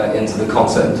concept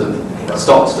of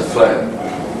starts to flow,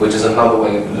 which is another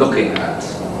way of looking at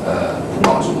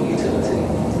marginal utility.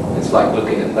 It's like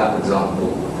looking at that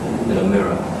example in a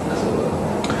mirror, as it were.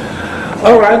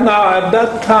 All right, now at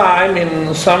that time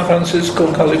in San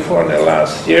Francisco, California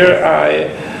last year,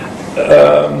 I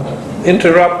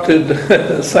interrupted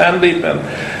Sandeep and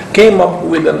came up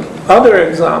with another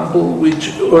example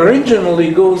which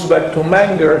originally goes back to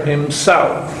Menger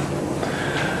himself.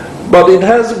 But it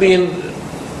has been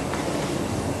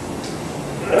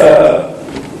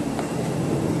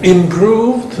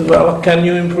improved. Well, can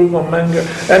you improve on Menger?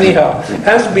 Anyhow,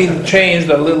 has been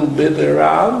changed a little bit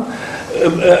around.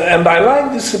 And I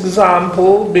like this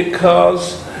example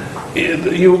because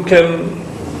you can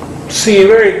see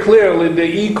very clearly the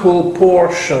equal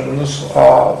portions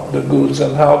of the goods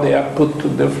and how they are put to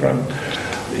different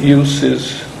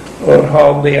uses, or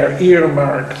how they are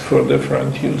earmarked for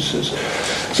different uses.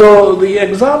 So the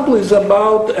example is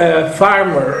about a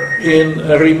farmer in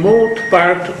a remote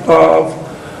part of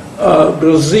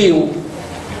Brazil,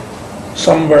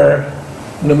 somewhere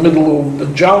in the middle of the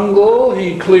jungle.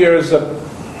 He clears a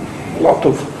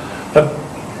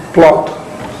plot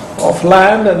of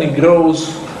land and he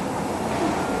grows,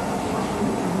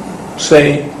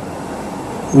 say,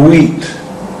 wheat.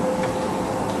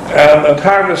 And at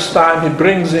harvest time he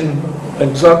brings in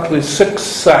exactly 6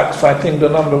 sacks. I think the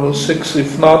number was 6.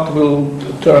 If not, will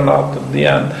turn out at the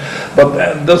end. But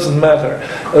it doesn't matter.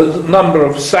 A number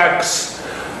of sacks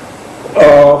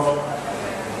of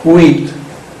wheat.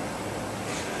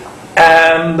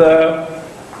 And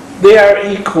they are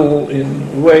equal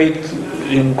in weight,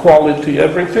 in quality,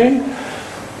 everything.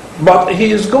 But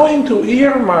he is going to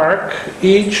earmark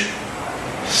each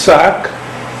sack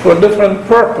for a different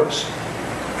purpose.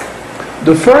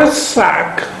 The first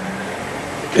sack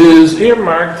is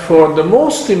earmarked for the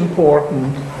most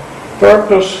important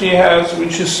purpose he has,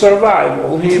 which is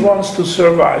survival. He wants to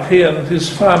survive, he and his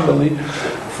family,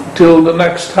 till the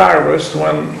next harvest,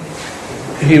 when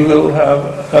he will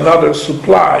have another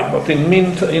supply. But in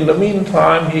the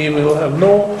meantime, he will have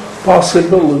no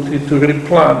possibility to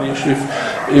replenish.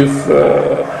 If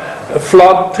a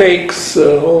flood takes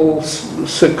all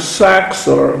 6 sacks,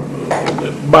 or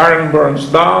the barn burns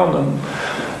down and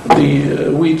the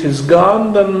wheat is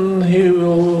gone, then he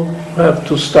will have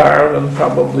to starve and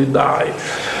probably die.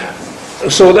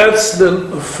 So that's the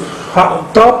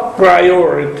top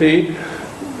priority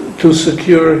to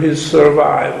secure his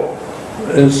survival,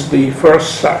 is the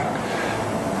first sack,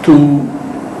 to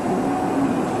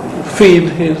feed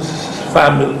his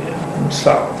family and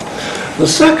himself. The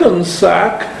second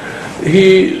sack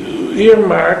he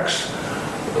earmarks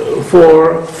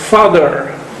for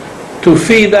fodder, to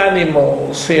feed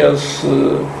animals. He has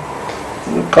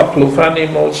a couple of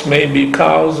animals, maybe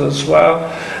cows as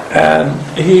well, and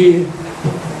he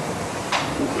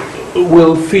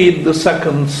will feed the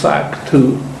second sack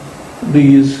to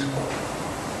these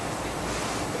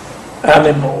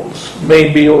animals.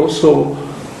 Maybe also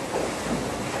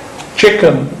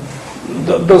chicken.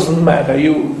 That doesn't matter.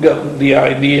 You get the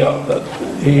idea that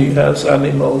he has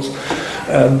animals,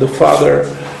 and the fodder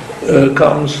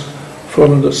comes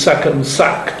from the second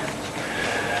sack.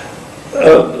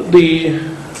 The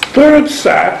third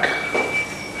sack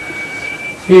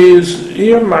is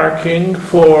earmarking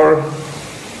for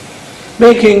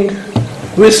making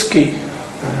whiskey.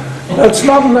 That's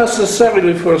not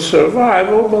necessarily for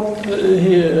survival, but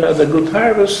he had a good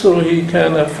harvest, so he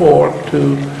can afford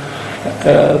to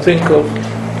think of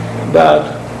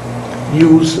that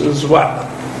use as well.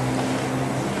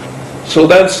 So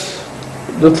that's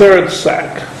the third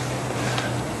sack.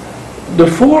 The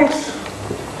fourth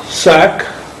sack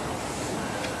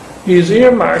is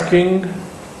earmarking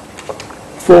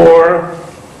for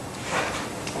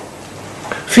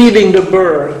feeding the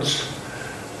birds.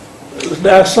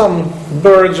 There are some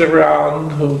birds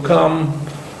around who come,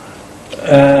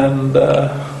 and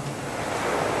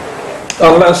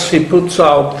unless he puts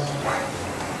out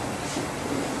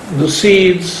the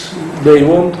seeds, they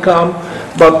won't come.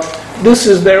 But this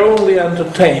is their only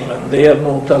entertainment. They have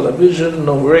no television,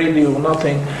 no radio,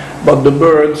 nothing but the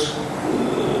birds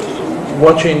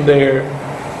watching their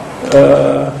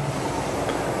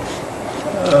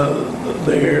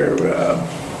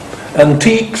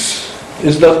antiques.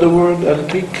 Is that the word,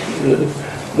 antique?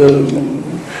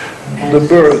 The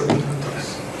bird.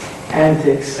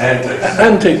 Antics.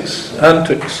 Antics.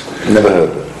 Never heard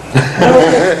of it.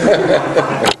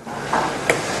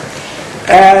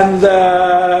 And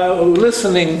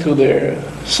listening to their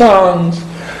songs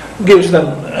gives them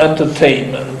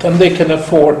entertainment, and they can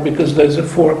afford, because there's a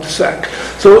fourth sack.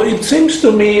 So it seems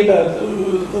to me that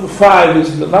 5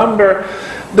 is the number.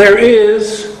 There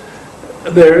is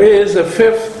a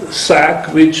fifth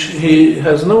sack which he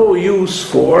has no use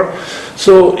for.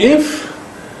 So if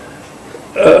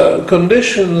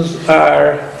conditions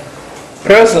are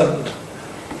present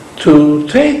to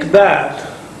take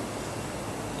that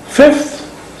fifth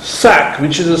sack,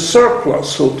 which is a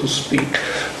surplus, so to speak,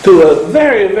 to a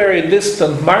very, very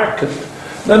distant market,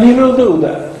 then he will do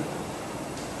that.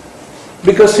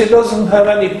 Because he doesn't have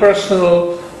any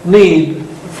personal need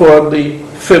for the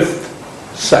fifth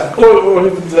sack. Or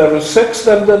if there were 6,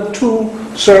 then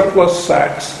 2 surplus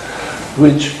sacks,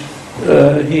 which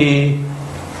he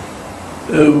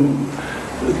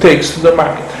takes to the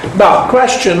market. Now,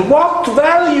 question, what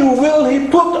value will he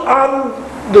put on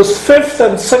this 5th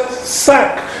and 6th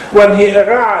sack when he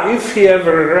arrives, if he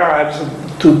ever arrives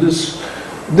to this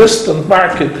distant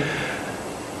market?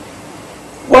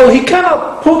 Well, he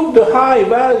cannot put the high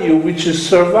value, which is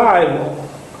survival,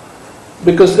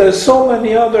 because there's so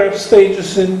many other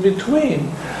stages in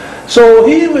between. So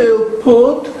he will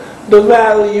put the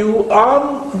value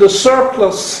on the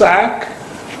surplus sack,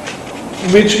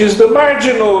 which is the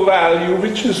marginal value,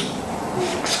 which is,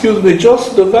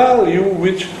 just the value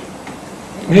which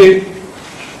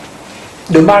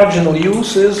the marginal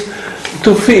use is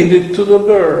to feed it to the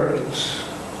birds,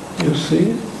 you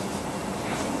see.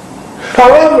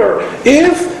 However,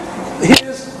 if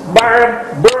his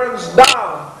barn burns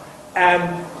down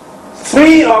and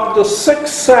 3 of the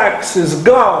 6 sacks is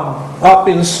gone, up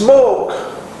in smoke,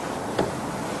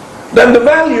 then the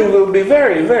value will be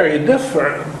very, very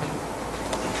different.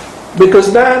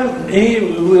 Because then he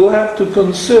will have to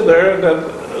consider that,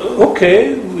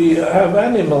 okay, we have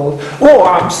animals. Oh,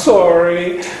 I'm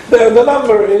sorry. The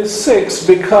number is 6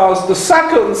 because the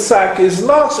second sac is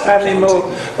not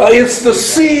animal. It's the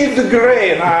seed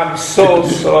grain. I'm so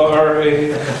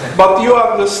sorry. But you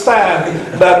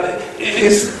understand that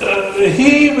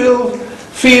he will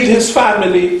feed his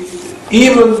family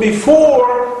even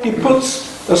before he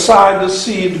puts aside the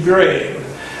seed grain.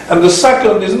 And the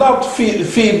second is not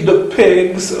feed the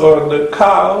pigs or the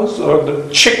cows or the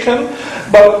chicken,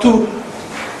 but to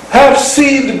have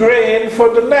seed grain for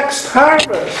the next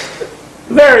harvest.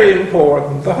 Very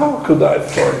important. How could I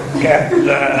forget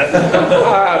that?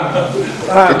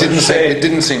 It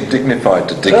didn't seem dignified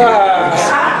to dig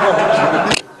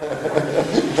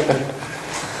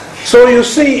So you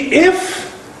see, if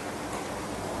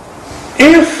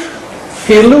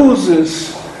he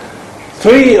loses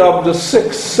 3 of the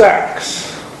 6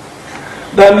 sacks,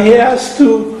 then he has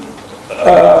to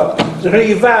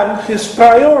revamp his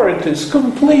priorities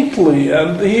completely,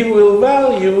 and he will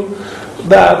value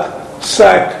that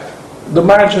sack, the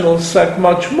marginal sack,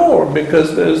 much more,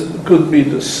 because there could be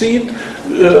the seed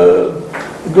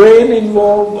grain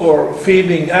involved or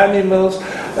feeding animals,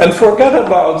 and forget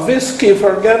about whiskey,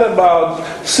 forget about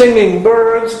singing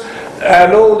birds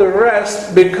and all the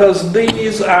rest, because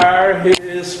these are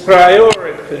his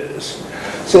priorities.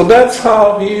 So that's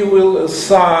how he will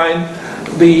assign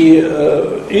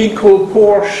the equal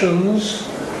portions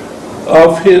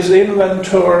of his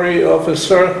inventory of a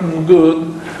certain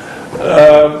good,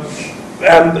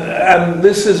 and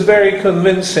this is very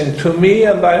convincing to me,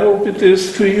 and I hope it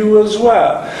is to you as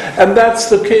well. And that's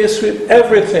the case with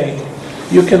everything.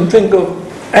 You can think of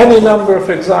any number of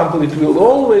examples. It will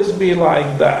always be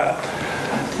like that.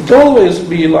 It will always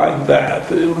be like that.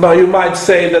 Now you might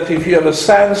say that if you have a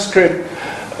Sanskrit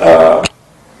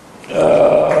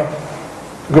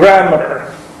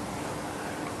grammar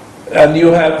and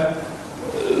you have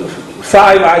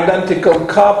 5 identical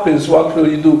copies, what will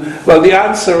you do? Well, the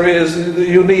answer is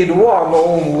you need one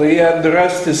only, and the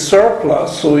rest is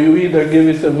surplus. So you either give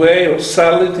it away or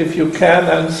sell it if you can,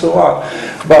 and so on.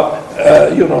 But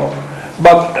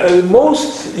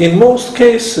in most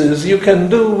cases, you can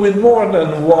do with more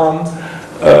than one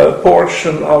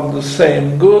portion of the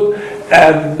same good,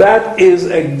 and that is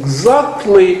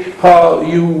exactly how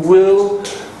you will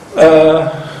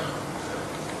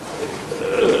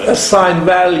assign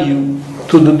value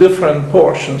to the different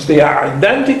portions. They are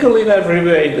identical in every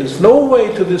way. There's no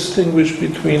way to distinguish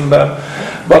between them,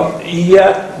 but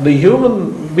yet the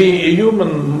human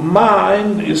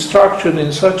mind is structured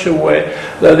in such a way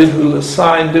that it will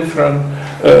assign different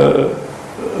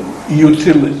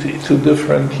utility to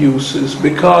different uses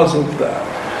because of that.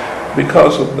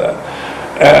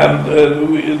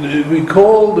 And we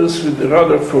call this, with a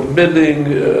rather forbidding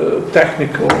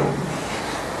technical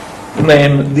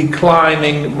name,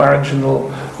 declining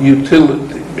marginal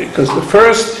utility, because the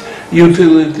first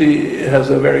utility has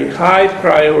a very high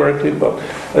priority, but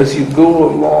as you go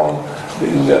along,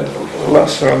 you get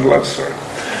lesser and lesser.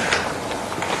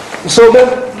 So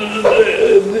that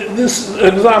this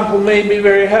example may be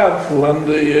very helpful, and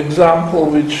the example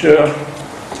which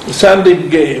Sandeep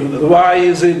gave, why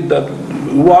is it that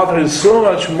water is so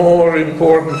much more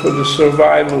important for the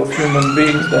survival of human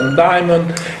beings than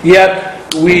diamond, yet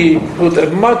we put a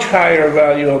much higher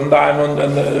value on diamond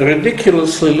and a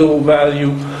ridiculously low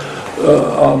value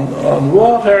on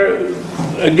water.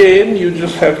 Again, you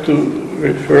just have to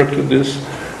refer to this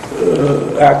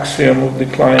axiom of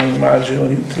declining marginal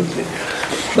utility.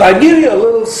 I give you a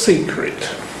little secret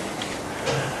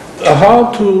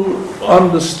how to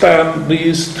understand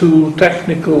these two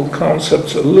technical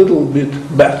concepts a little bit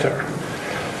better.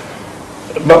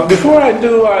 But before I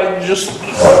do, I just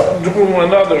drew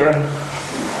another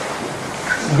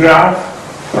graph.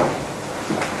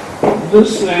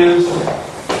 This is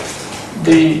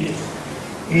the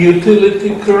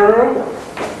utility curve.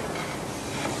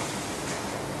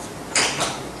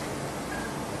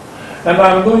 And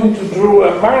I'm going to draw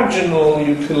a marginal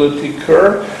utility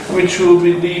curve which will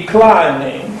be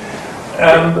declining.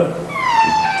 And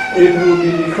it will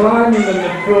be declining and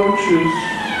approaches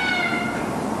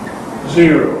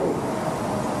 0.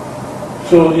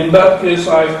 So in that case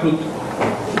I could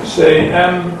say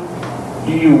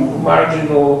MU,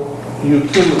 marginal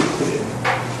utility,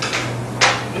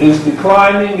 is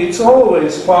declining. It's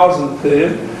always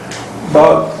positive,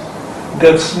 but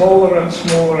gets smaller and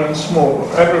smaller and smaller,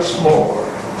 ever smaller.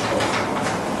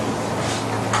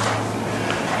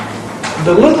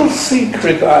 The little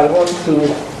secret I want to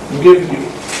give you,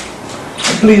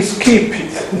 please keep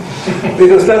it,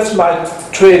 because that's my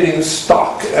trading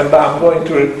stock, and I'm going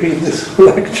to repeat this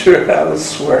lecture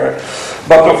elsewhere.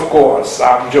 But of course,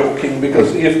 I'm joking,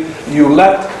 because if you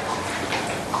let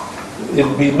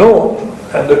it be known,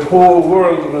 and the whole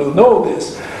world will know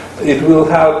this, it will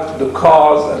help the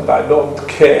cause, and I don't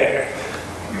care.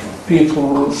 People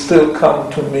will still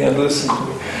come to me and listen to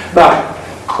me. Now,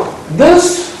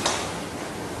 this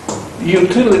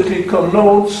utility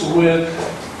connotes with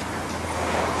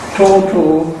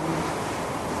total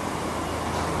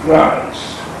price,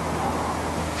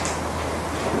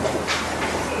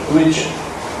 which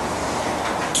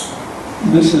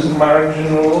this is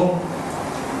marginal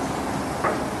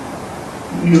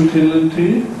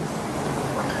utility,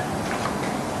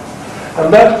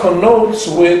 and that connotes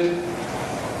with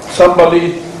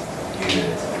somebody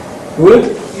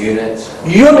with unit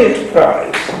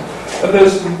price. And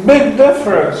there's a big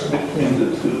difference between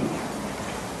the two.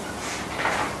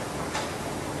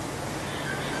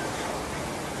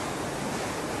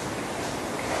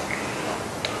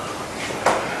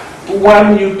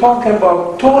 When you talk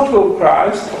about total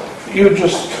price, you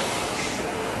just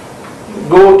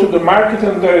go to the market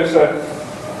and there's a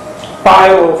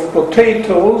pile of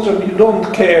potatoes, and you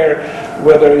don't care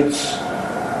whether it's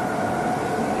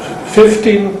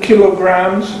 15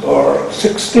 kilograms or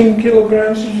 16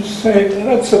 kilograms. You just say,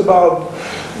 that's about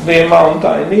the amount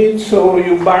I need, so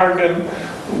you bargain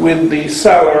with the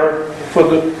seller for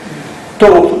the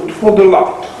total, for the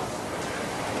lot.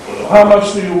 How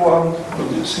much do you want for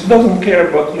this? He doesn't care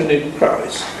about unit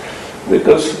price,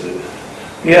 because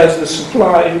he has the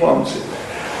supply, he wants it.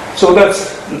 So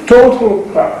that's the total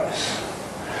price.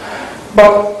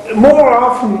 But more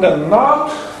often than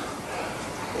not,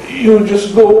 you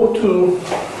just go to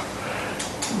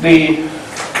the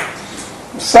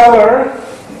seller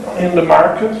in the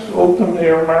market, open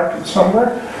air market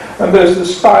somewhere, and there's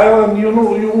this pile, and you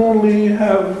know you only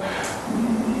have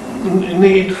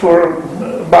need for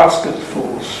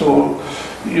basketfuls. So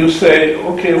you say,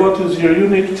 okay, what is your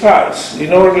unit price?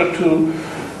 In order to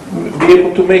be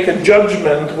able to make a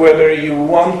judgment whether you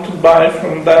want to buy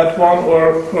from that one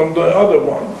or from the other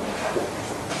one.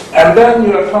 And then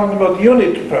you are talking about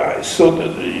unit price. So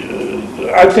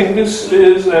I think this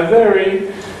is a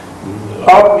very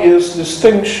obvious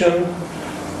distinction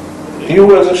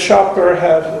you as a shopper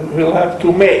will have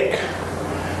to make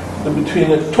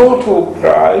between a total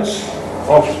price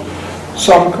of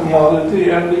some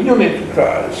commodity and the unit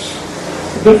price.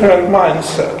 Different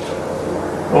mindset.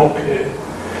 Okay.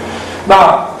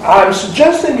 Now, I'm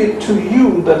suggesting it to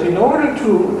you that in order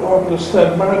to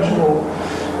understand marginal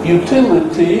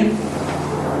utility,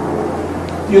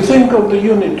 you think of the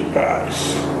unit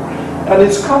price. And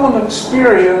it's common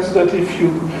experience that if you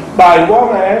buy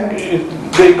one egg,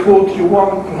 they quote you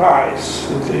one price.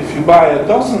 If you buy a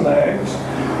dozen eggs,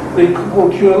 they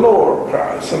quote you a lower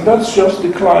price. And that's just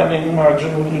declining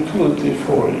marginal utility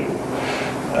for you.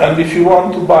 And if you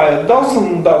want to buy a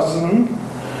dozen,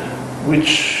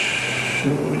 which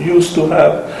used to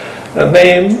have a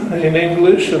name in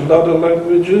English and other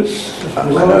languages.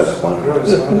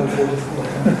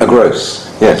 A gross,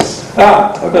 yes.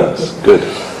 That's good.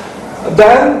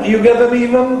 Then you get an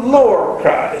even lower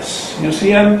price, you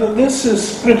see, and this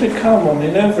is pretty common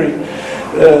in every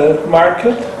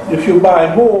market. If you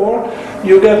buy more,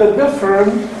 you get a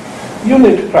different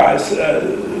unit price,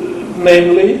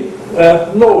 namely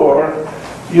a lower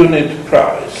unit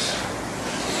price.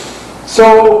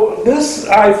 So this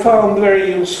I found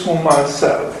very useful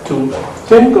myself, to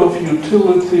think of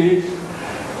utility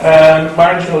and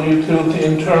marginal utility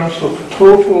in terms of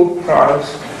total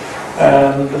price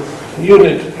and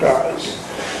unit price.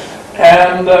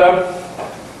 And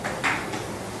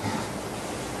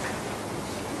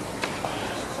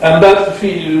that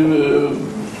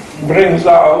brings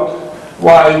out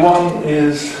why one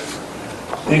is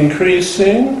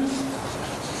increasing,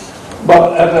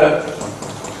 but at a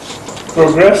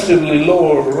progressively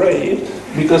lower rate,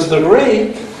 because the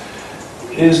rate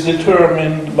is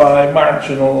determined by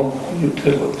marginal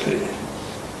utility,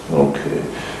 okay,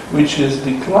 which is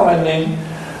declining,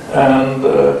 and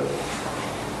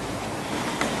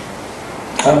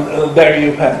there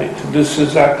you have it. This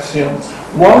is axiom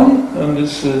 1, and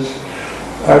this is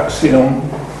axiom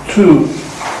 2.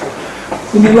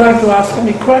 Would you like to ask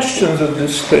any questions at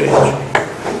this stage?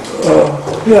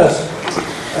 Yes.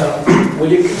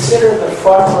 Will you consider the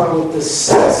farmer with the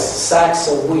 6 sacks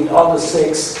of wheat, all the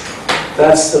 6,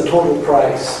 that's the total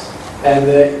price, and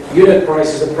the unit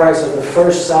price is the price of the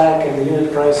first sack, and the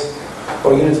unit price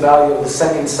or unit value of the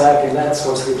second sack, and that's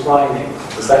what's declining?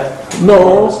 Is that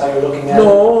No, how you're looking at it?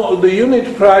 no, the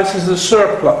unit price is the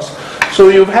surplus. So So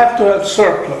you have to have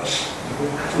surplus,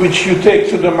 which you take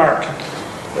to the market.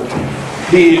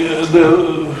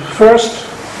 The first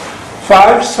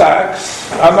 5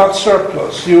 sacks are not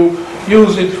surplus. You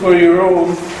use it for your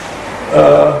own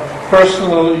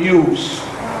personal use.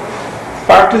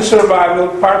 Partly survival,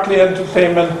 partly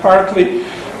entertainment, partly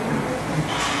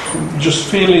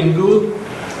just feeling good.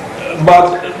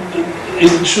 But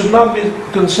it should not be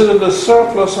considered a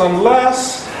surplus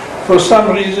unless, for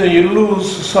some reason, you lose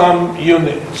some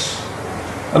units.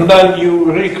 And then you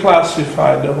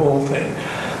reclassify the whole thing.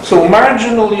 So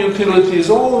marginal utility is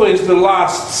always the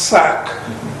last sack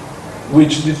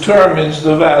which determines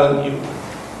the value.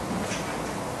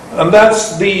 And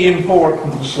that's the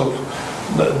importance of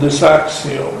this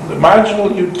axiom. The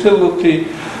marginal utility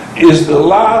is the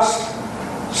last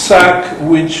sack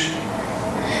which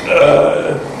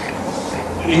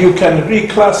you can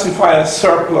reclassify as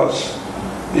surplus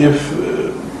if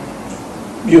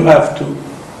you have to.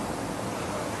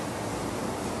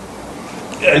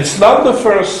 It's not the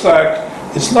first sack,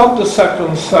 it's not the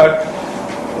second sack,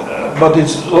 but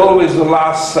it's always the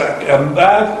last sack, and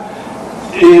that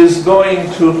is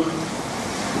going to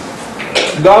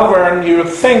govern your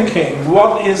thinking.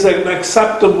 What is an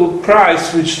acceptable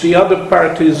price which the other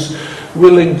party is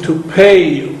willing to pay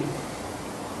you?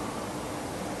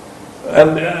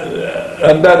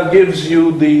 And that gives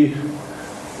you the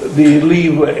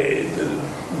leeway,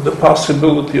 the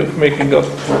possibility of making up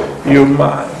your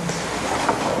mind.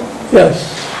 Yes,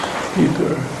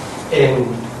 Peter.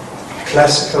 In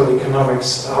classical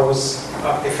economics, I was,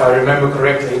 if I remember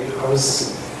correctly, I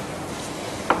was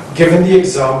given the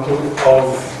example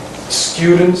of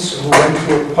students who went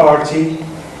to a party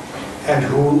and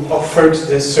who offered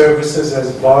their services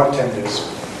as bartenders.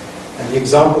 And the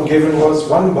example given was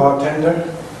one bartender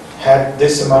had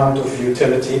this amount of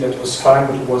utility that was fine,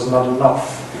 but it was not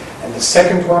enough. And the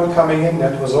second one coming in,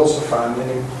 that was also fine,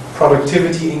 and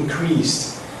productivity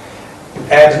increased.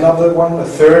 Add another one, a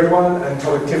third one, and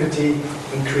productivity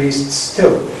increased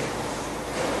still.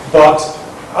 But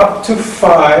up to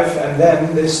 5, and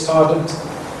then they started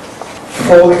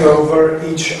falling over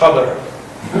each other.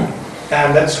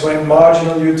 And that's when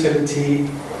marginal utility,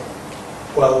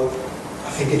 well, I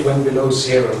think it went below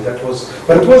 0.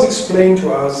 But it was explained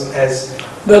to us as...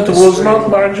 That was not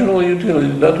marginal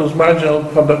utility, that was marginal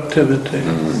productivity.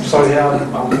 Sorry,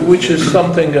 which is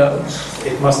something else.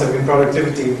 It must have been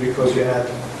productivity because you had...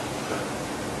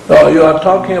 No, you are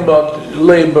talking about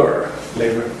labor.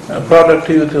 Labor.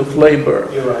 Productivity of labor.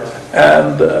 You're right.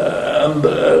 And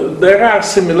there are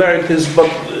similarities, but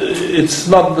it's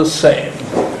not the same.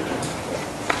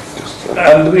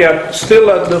 And we are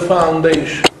still at the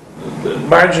foundation. The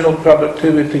marginal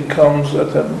productivity comes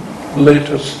at a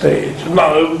later stage.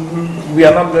 Now, we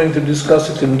are not going to discuss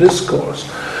it in this course,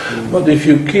 but if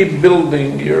you keep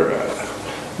building your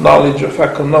knowledge of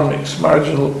economics,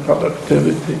 marginal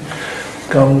productivity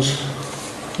comes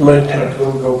later. And it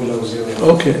will go below 0.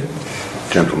 Okay.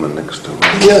 Gentleman next door.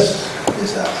 Yes.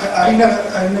 Yes, I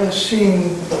never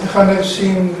seen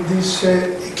this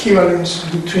equivalence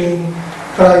between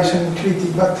price and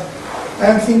utility, but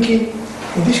I'm thinking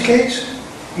in this case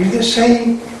is the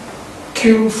same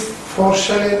curve for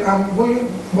seller and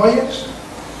buyers,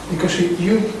 because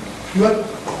you are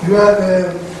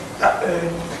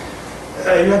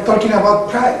talking about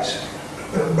price.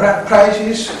 Price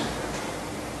is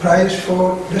price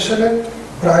for the seller,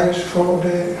 price for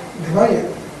the buyer.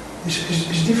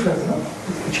 It's different, no?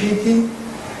 Utility.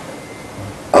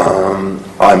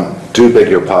 I do beg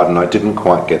your pardon, I didn't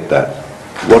quite get that.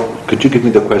 What? Could you give me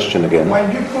the question again? When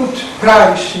you put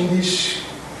price in this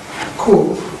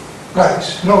curve,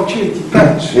 price, no utility,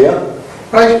 price. Yeah.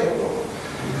 Price.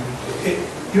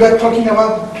 You are talking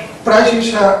about price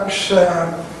is a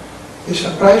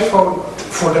price for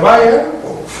the buyer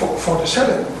or for the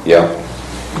seller. Yeah.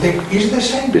 Is the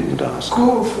same Didn't ask.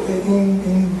 curve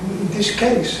in this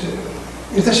case?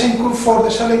 Is the same curve for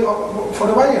the seller or for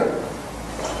the buyer?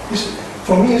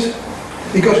 For me, is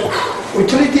because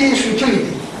utility is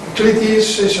utility. Utility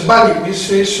is value.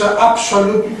 Is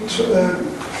absolute.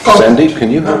 Sandeep,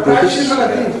 can you help with Price this? is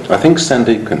relative. I think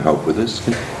Sandeep can help with this.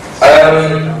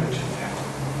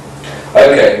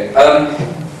 Okay.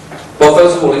 Well,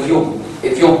 first of all,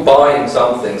 if you're buying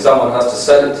something, someone has to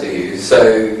sell it to you. So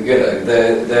you know,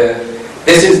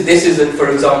 this is for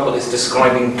example, it's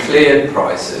describing cleared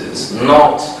prices,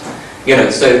 not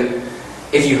So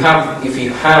if you have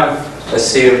a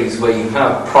series where you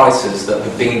have prices that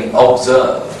have been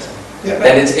observed,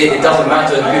 then it doesn't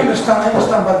matter. I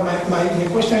understand, but my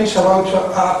question is about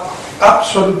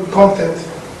absolute content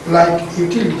like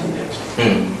utility.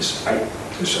 It's a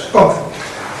content.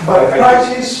 But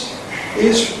price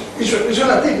is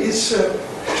relative. It's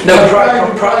No,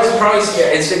 price.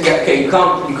 Yeah, it's okay. You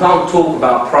can't talk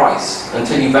about price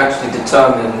until you've actually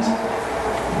determined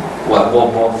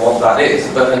what that is.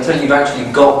 But until you've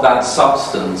actually got that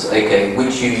substance, okay,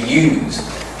 which you use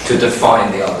to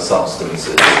define the other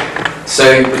substances.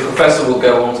 So the professor will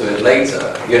go on to it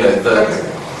later. You know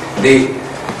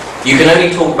you can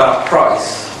only talk about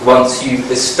price once you've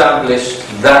established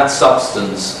that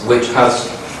substance which has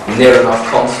near enough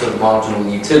constant marginal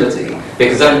utility,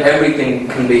 because then everything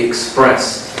can be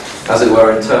expressed, as it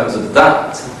were, in terms of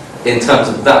that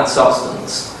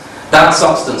substance. That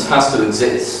substance has to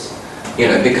exist, you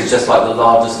know, because just like the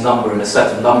largest number in a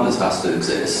set of numbers has to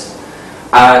exist.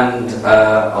 And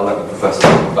I'll let the professor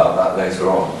talk about that later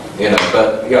on, you know,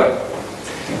 but yeah.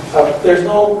 There's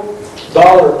no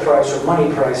dollar price or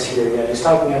money price here yet. He's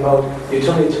talking about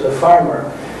utility to the farmer.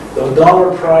 The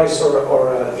dollar price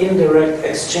or indirect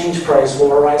exchange price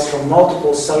will arise from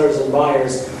multiple sellers and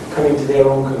buyers coming to their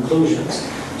own conclusions.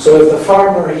 So if the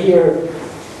farmer here,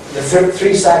 the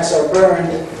 3 sacks are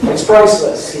burned, it's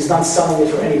priceless. He's not selling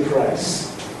it for any price.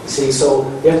 See, so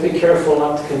you have to be careful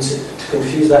not to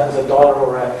confuse that with a dollar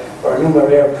or a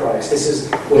numeraire price. This is,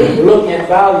 we're looking at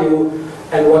value,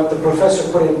 and what the professor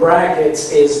put in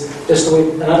brackets is just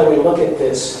another way to look at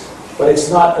this. But it's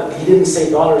not, he didn't say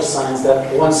dollar signs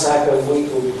that 1 sack of wheat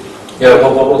will... Yeah,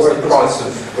 what's the price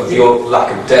of your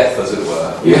lack of death, as it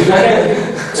were?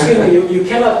 Excuse me, you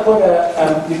cannot put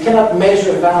you cannot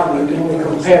measure value, you can only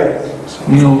compare it.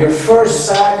 No. Your first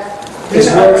sack is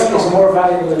more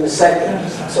valuable than the second.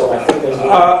 So I think there's...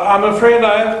 I'm afraid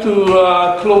I have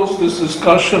to close this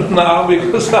discussion now,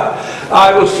 because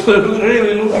I was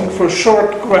really looking for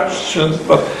short questions,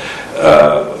 but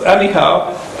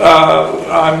anyhow,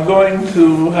 I'm going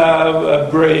to have a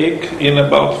break in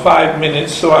about 5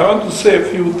 minutes, so I want to say a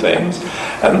few things,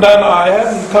 and then I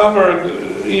haven't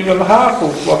covered even half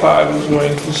of what I was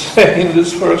going to say in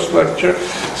this first lecture.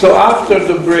 So after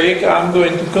the break, I'm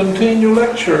going to continue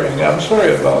lecturing. I'm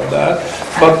sorry about that,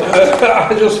 but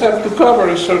I just have to cover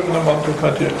a certain amount of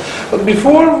material. But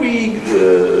before we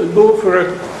go for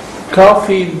a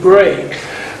coffee break,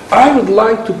 I would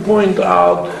like to point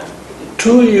out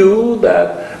to you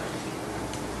that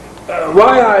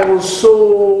why I was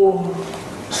so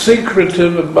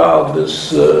secretive about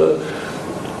this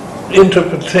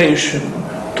interpretation,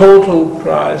 total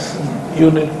price and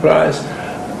unit price,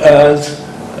 as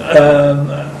an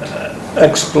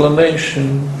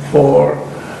explanation for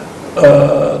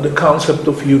the concept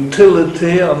of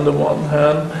utility on the one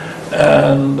hand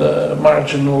and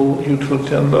marginal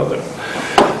utility on the other.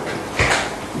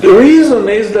 The reason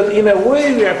is that in a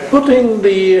way we are putting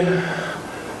the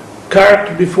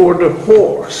cart before the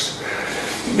horse,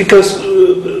 because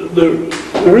the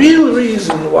real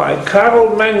reason why Karl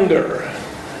Menger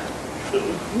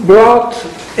brought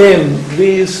in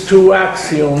these 2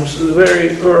 axioms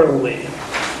very early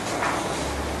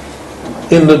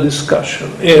in the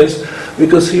discussion is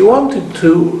because he wanted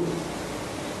to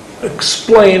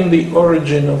explain the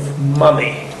origin of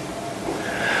money.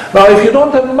 Now, if you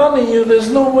don't have money, there's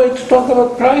no way to talk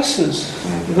about prices,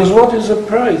 because what is a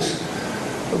price?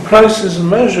 A price is a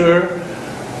measure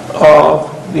of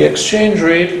the exchange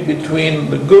rate between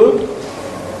the good,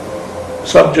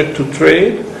 subject to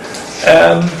trade,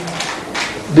 and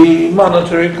the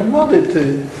monetary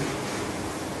commodity.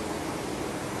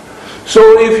 So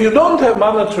if you don't have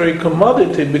monetary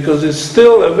commodity, because it's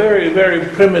still a very, very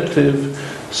primitive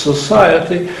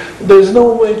society, there's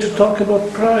no way to talk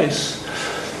about price.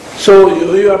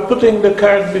 So you are putting the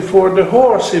cart before the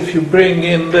horse if you bring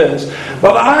in this.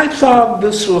 But I thought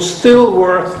this was still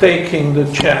worth taking the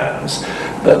chance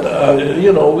that,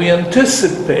 we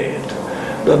anticipate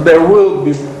that there will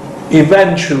be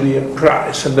eventually a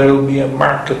price and there will be a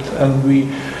market, and we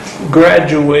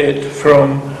graduate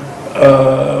from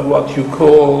what you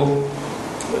call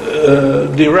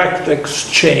direct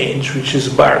exchange, which is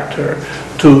barter,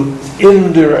 to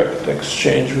indirect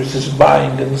exchange, which is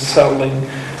buying and selling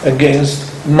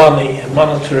against money, a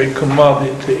monetary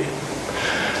commodity.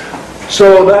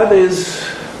 So that is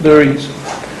the reason.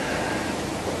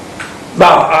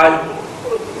 Now,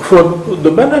 for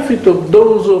the benefit of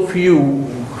those of you,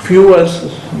 few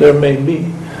as there may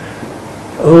be,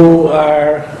 who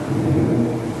are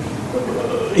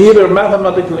either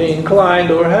mathematically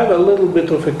inclined or have a little bit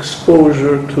of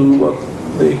exposure to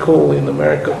what they call in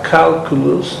America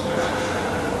calculus,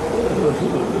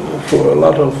 for a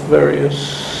lot of various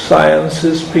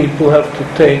sciences, people have to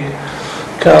take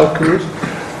calculus.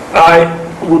 I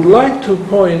would like to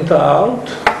point out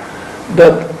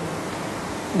that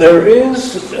there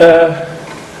is a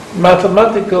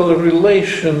mathematical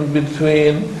relation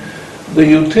between the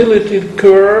utility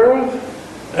curve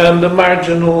and the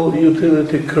marginal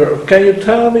utility curve. Can you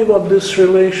tell me what this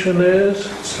relation is?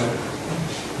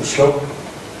 The slope.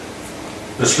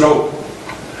 The slope.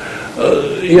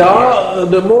 Yeah,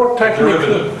 the more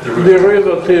technical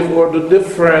derivative or the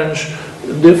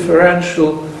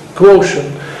differential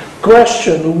quotient.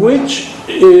 Question, which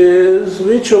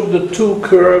of the two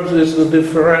curves is the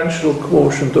differential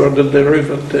quotient or the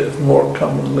derivative, more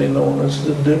commonly known as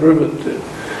the derivative?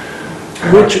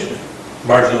 Which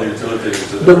marginal utility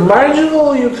is the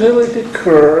marginal utility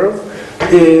curve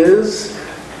is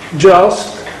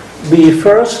just the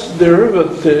first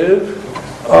derivative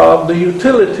of the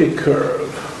utility curve.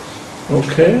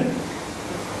 Okay?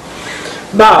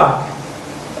 Now,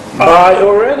 I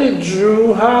already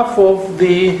drew half of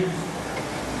the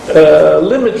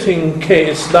limiting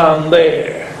case down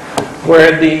there,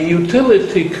 where the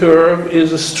utility curve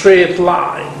is a straight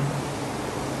line.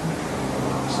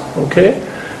 Okay?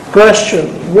 Question,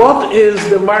 what is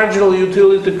the marginal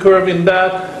utility curve in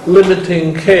that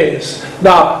limiting case?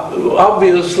 Now,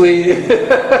 obviously,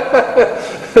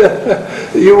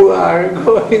 you are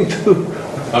going to...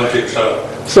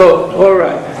 So, all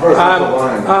right.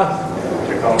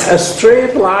 A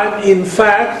straight line, in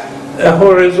fact, a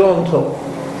horizontal.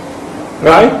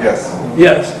 Right? Yes.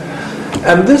 Yes.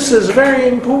 And this is very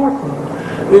important,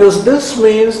 because this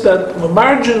means that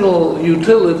marginal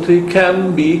utility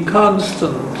can be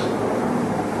constant.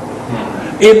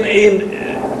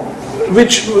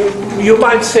 Which you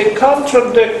might say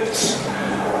contradicts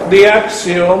the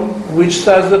axiom which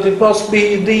says that it must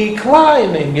be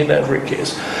declining in every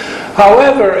case.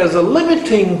 However, as a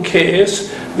limiting case,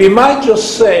 we might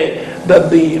just say that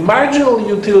the marginal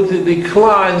utility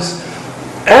declines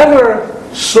ever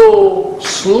so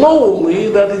slowly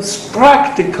that it's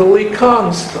practically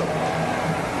constant.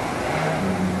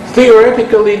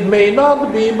 Theoretically it may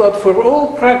not be, but for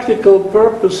all practical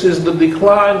purposes the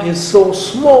decline is so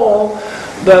small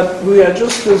that we are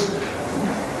just as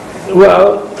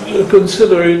well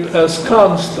consider it as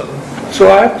constant. So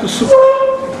I have to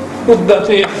put that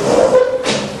in.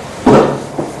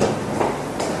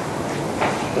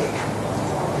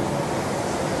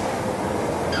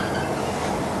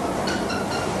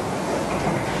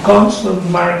 Constant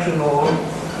marginal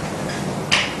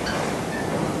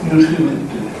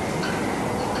utility,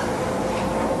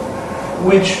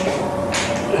 which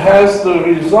has the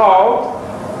result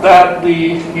that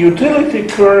the utility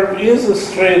curve is a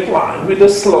straight line with a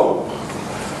slope,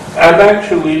 and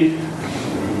actually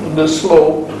the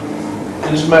slope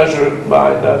is measured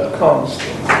by that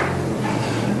constant.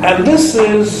 And this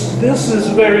is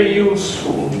very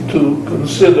useful to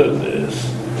consider this.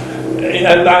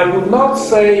 And I would not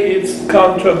say it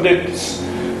contradicts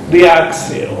the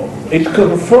axiom. It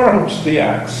confirms the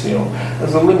axiom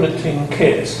as a limiting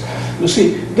case. You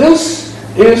see, this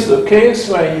is the case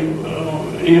where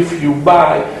if you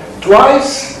buy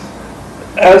twice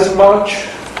as much,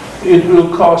 it will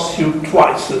cost you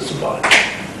twice as much.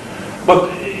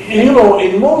 But, you know,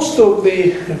 in most of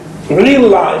the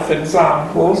real-life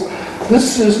examples,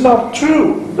 this is not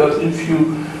true, that if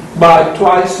you buy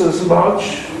twice as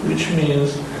much, which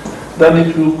means then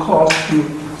it will cost you,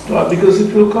 because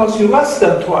it will cost you less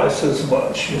than twice as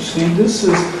much. You see, this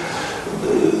is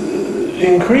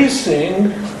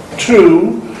increasing,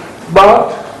 true,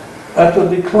 but at a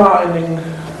declining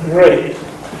rate.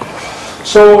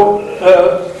 So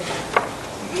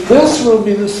this will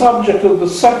be the subject of the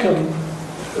second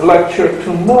lecture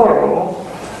tomorrow,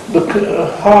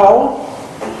 how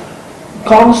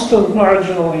constant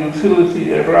marginal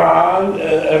utility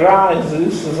arises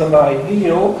as an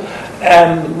ideal,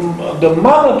 and the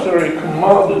monetary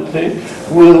commodity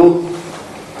will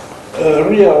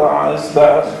realize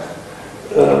that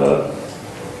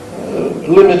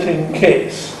limiting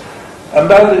case. And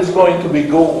that is going to be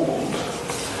gold.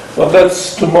 But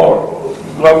that's tomorrow.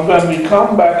 But when we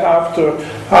come back after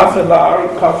half an hour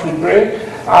coffee break,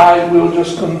 I will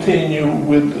just continue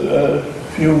with a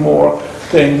few more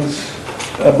things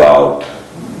about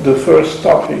the first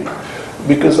topic,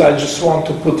 because I just want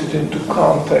to put it into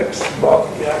context about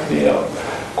the idea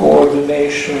of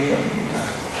coordination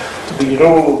and the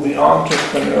role of the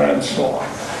entrepreneur and so on.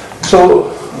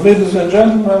 So, ladies and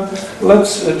gentlemen,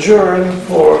 let's adjourn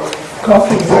for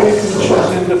coffee break, which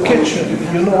is in the kitchen.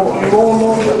 You all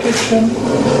know the kitchen?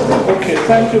 Okay,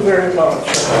 thank you very much.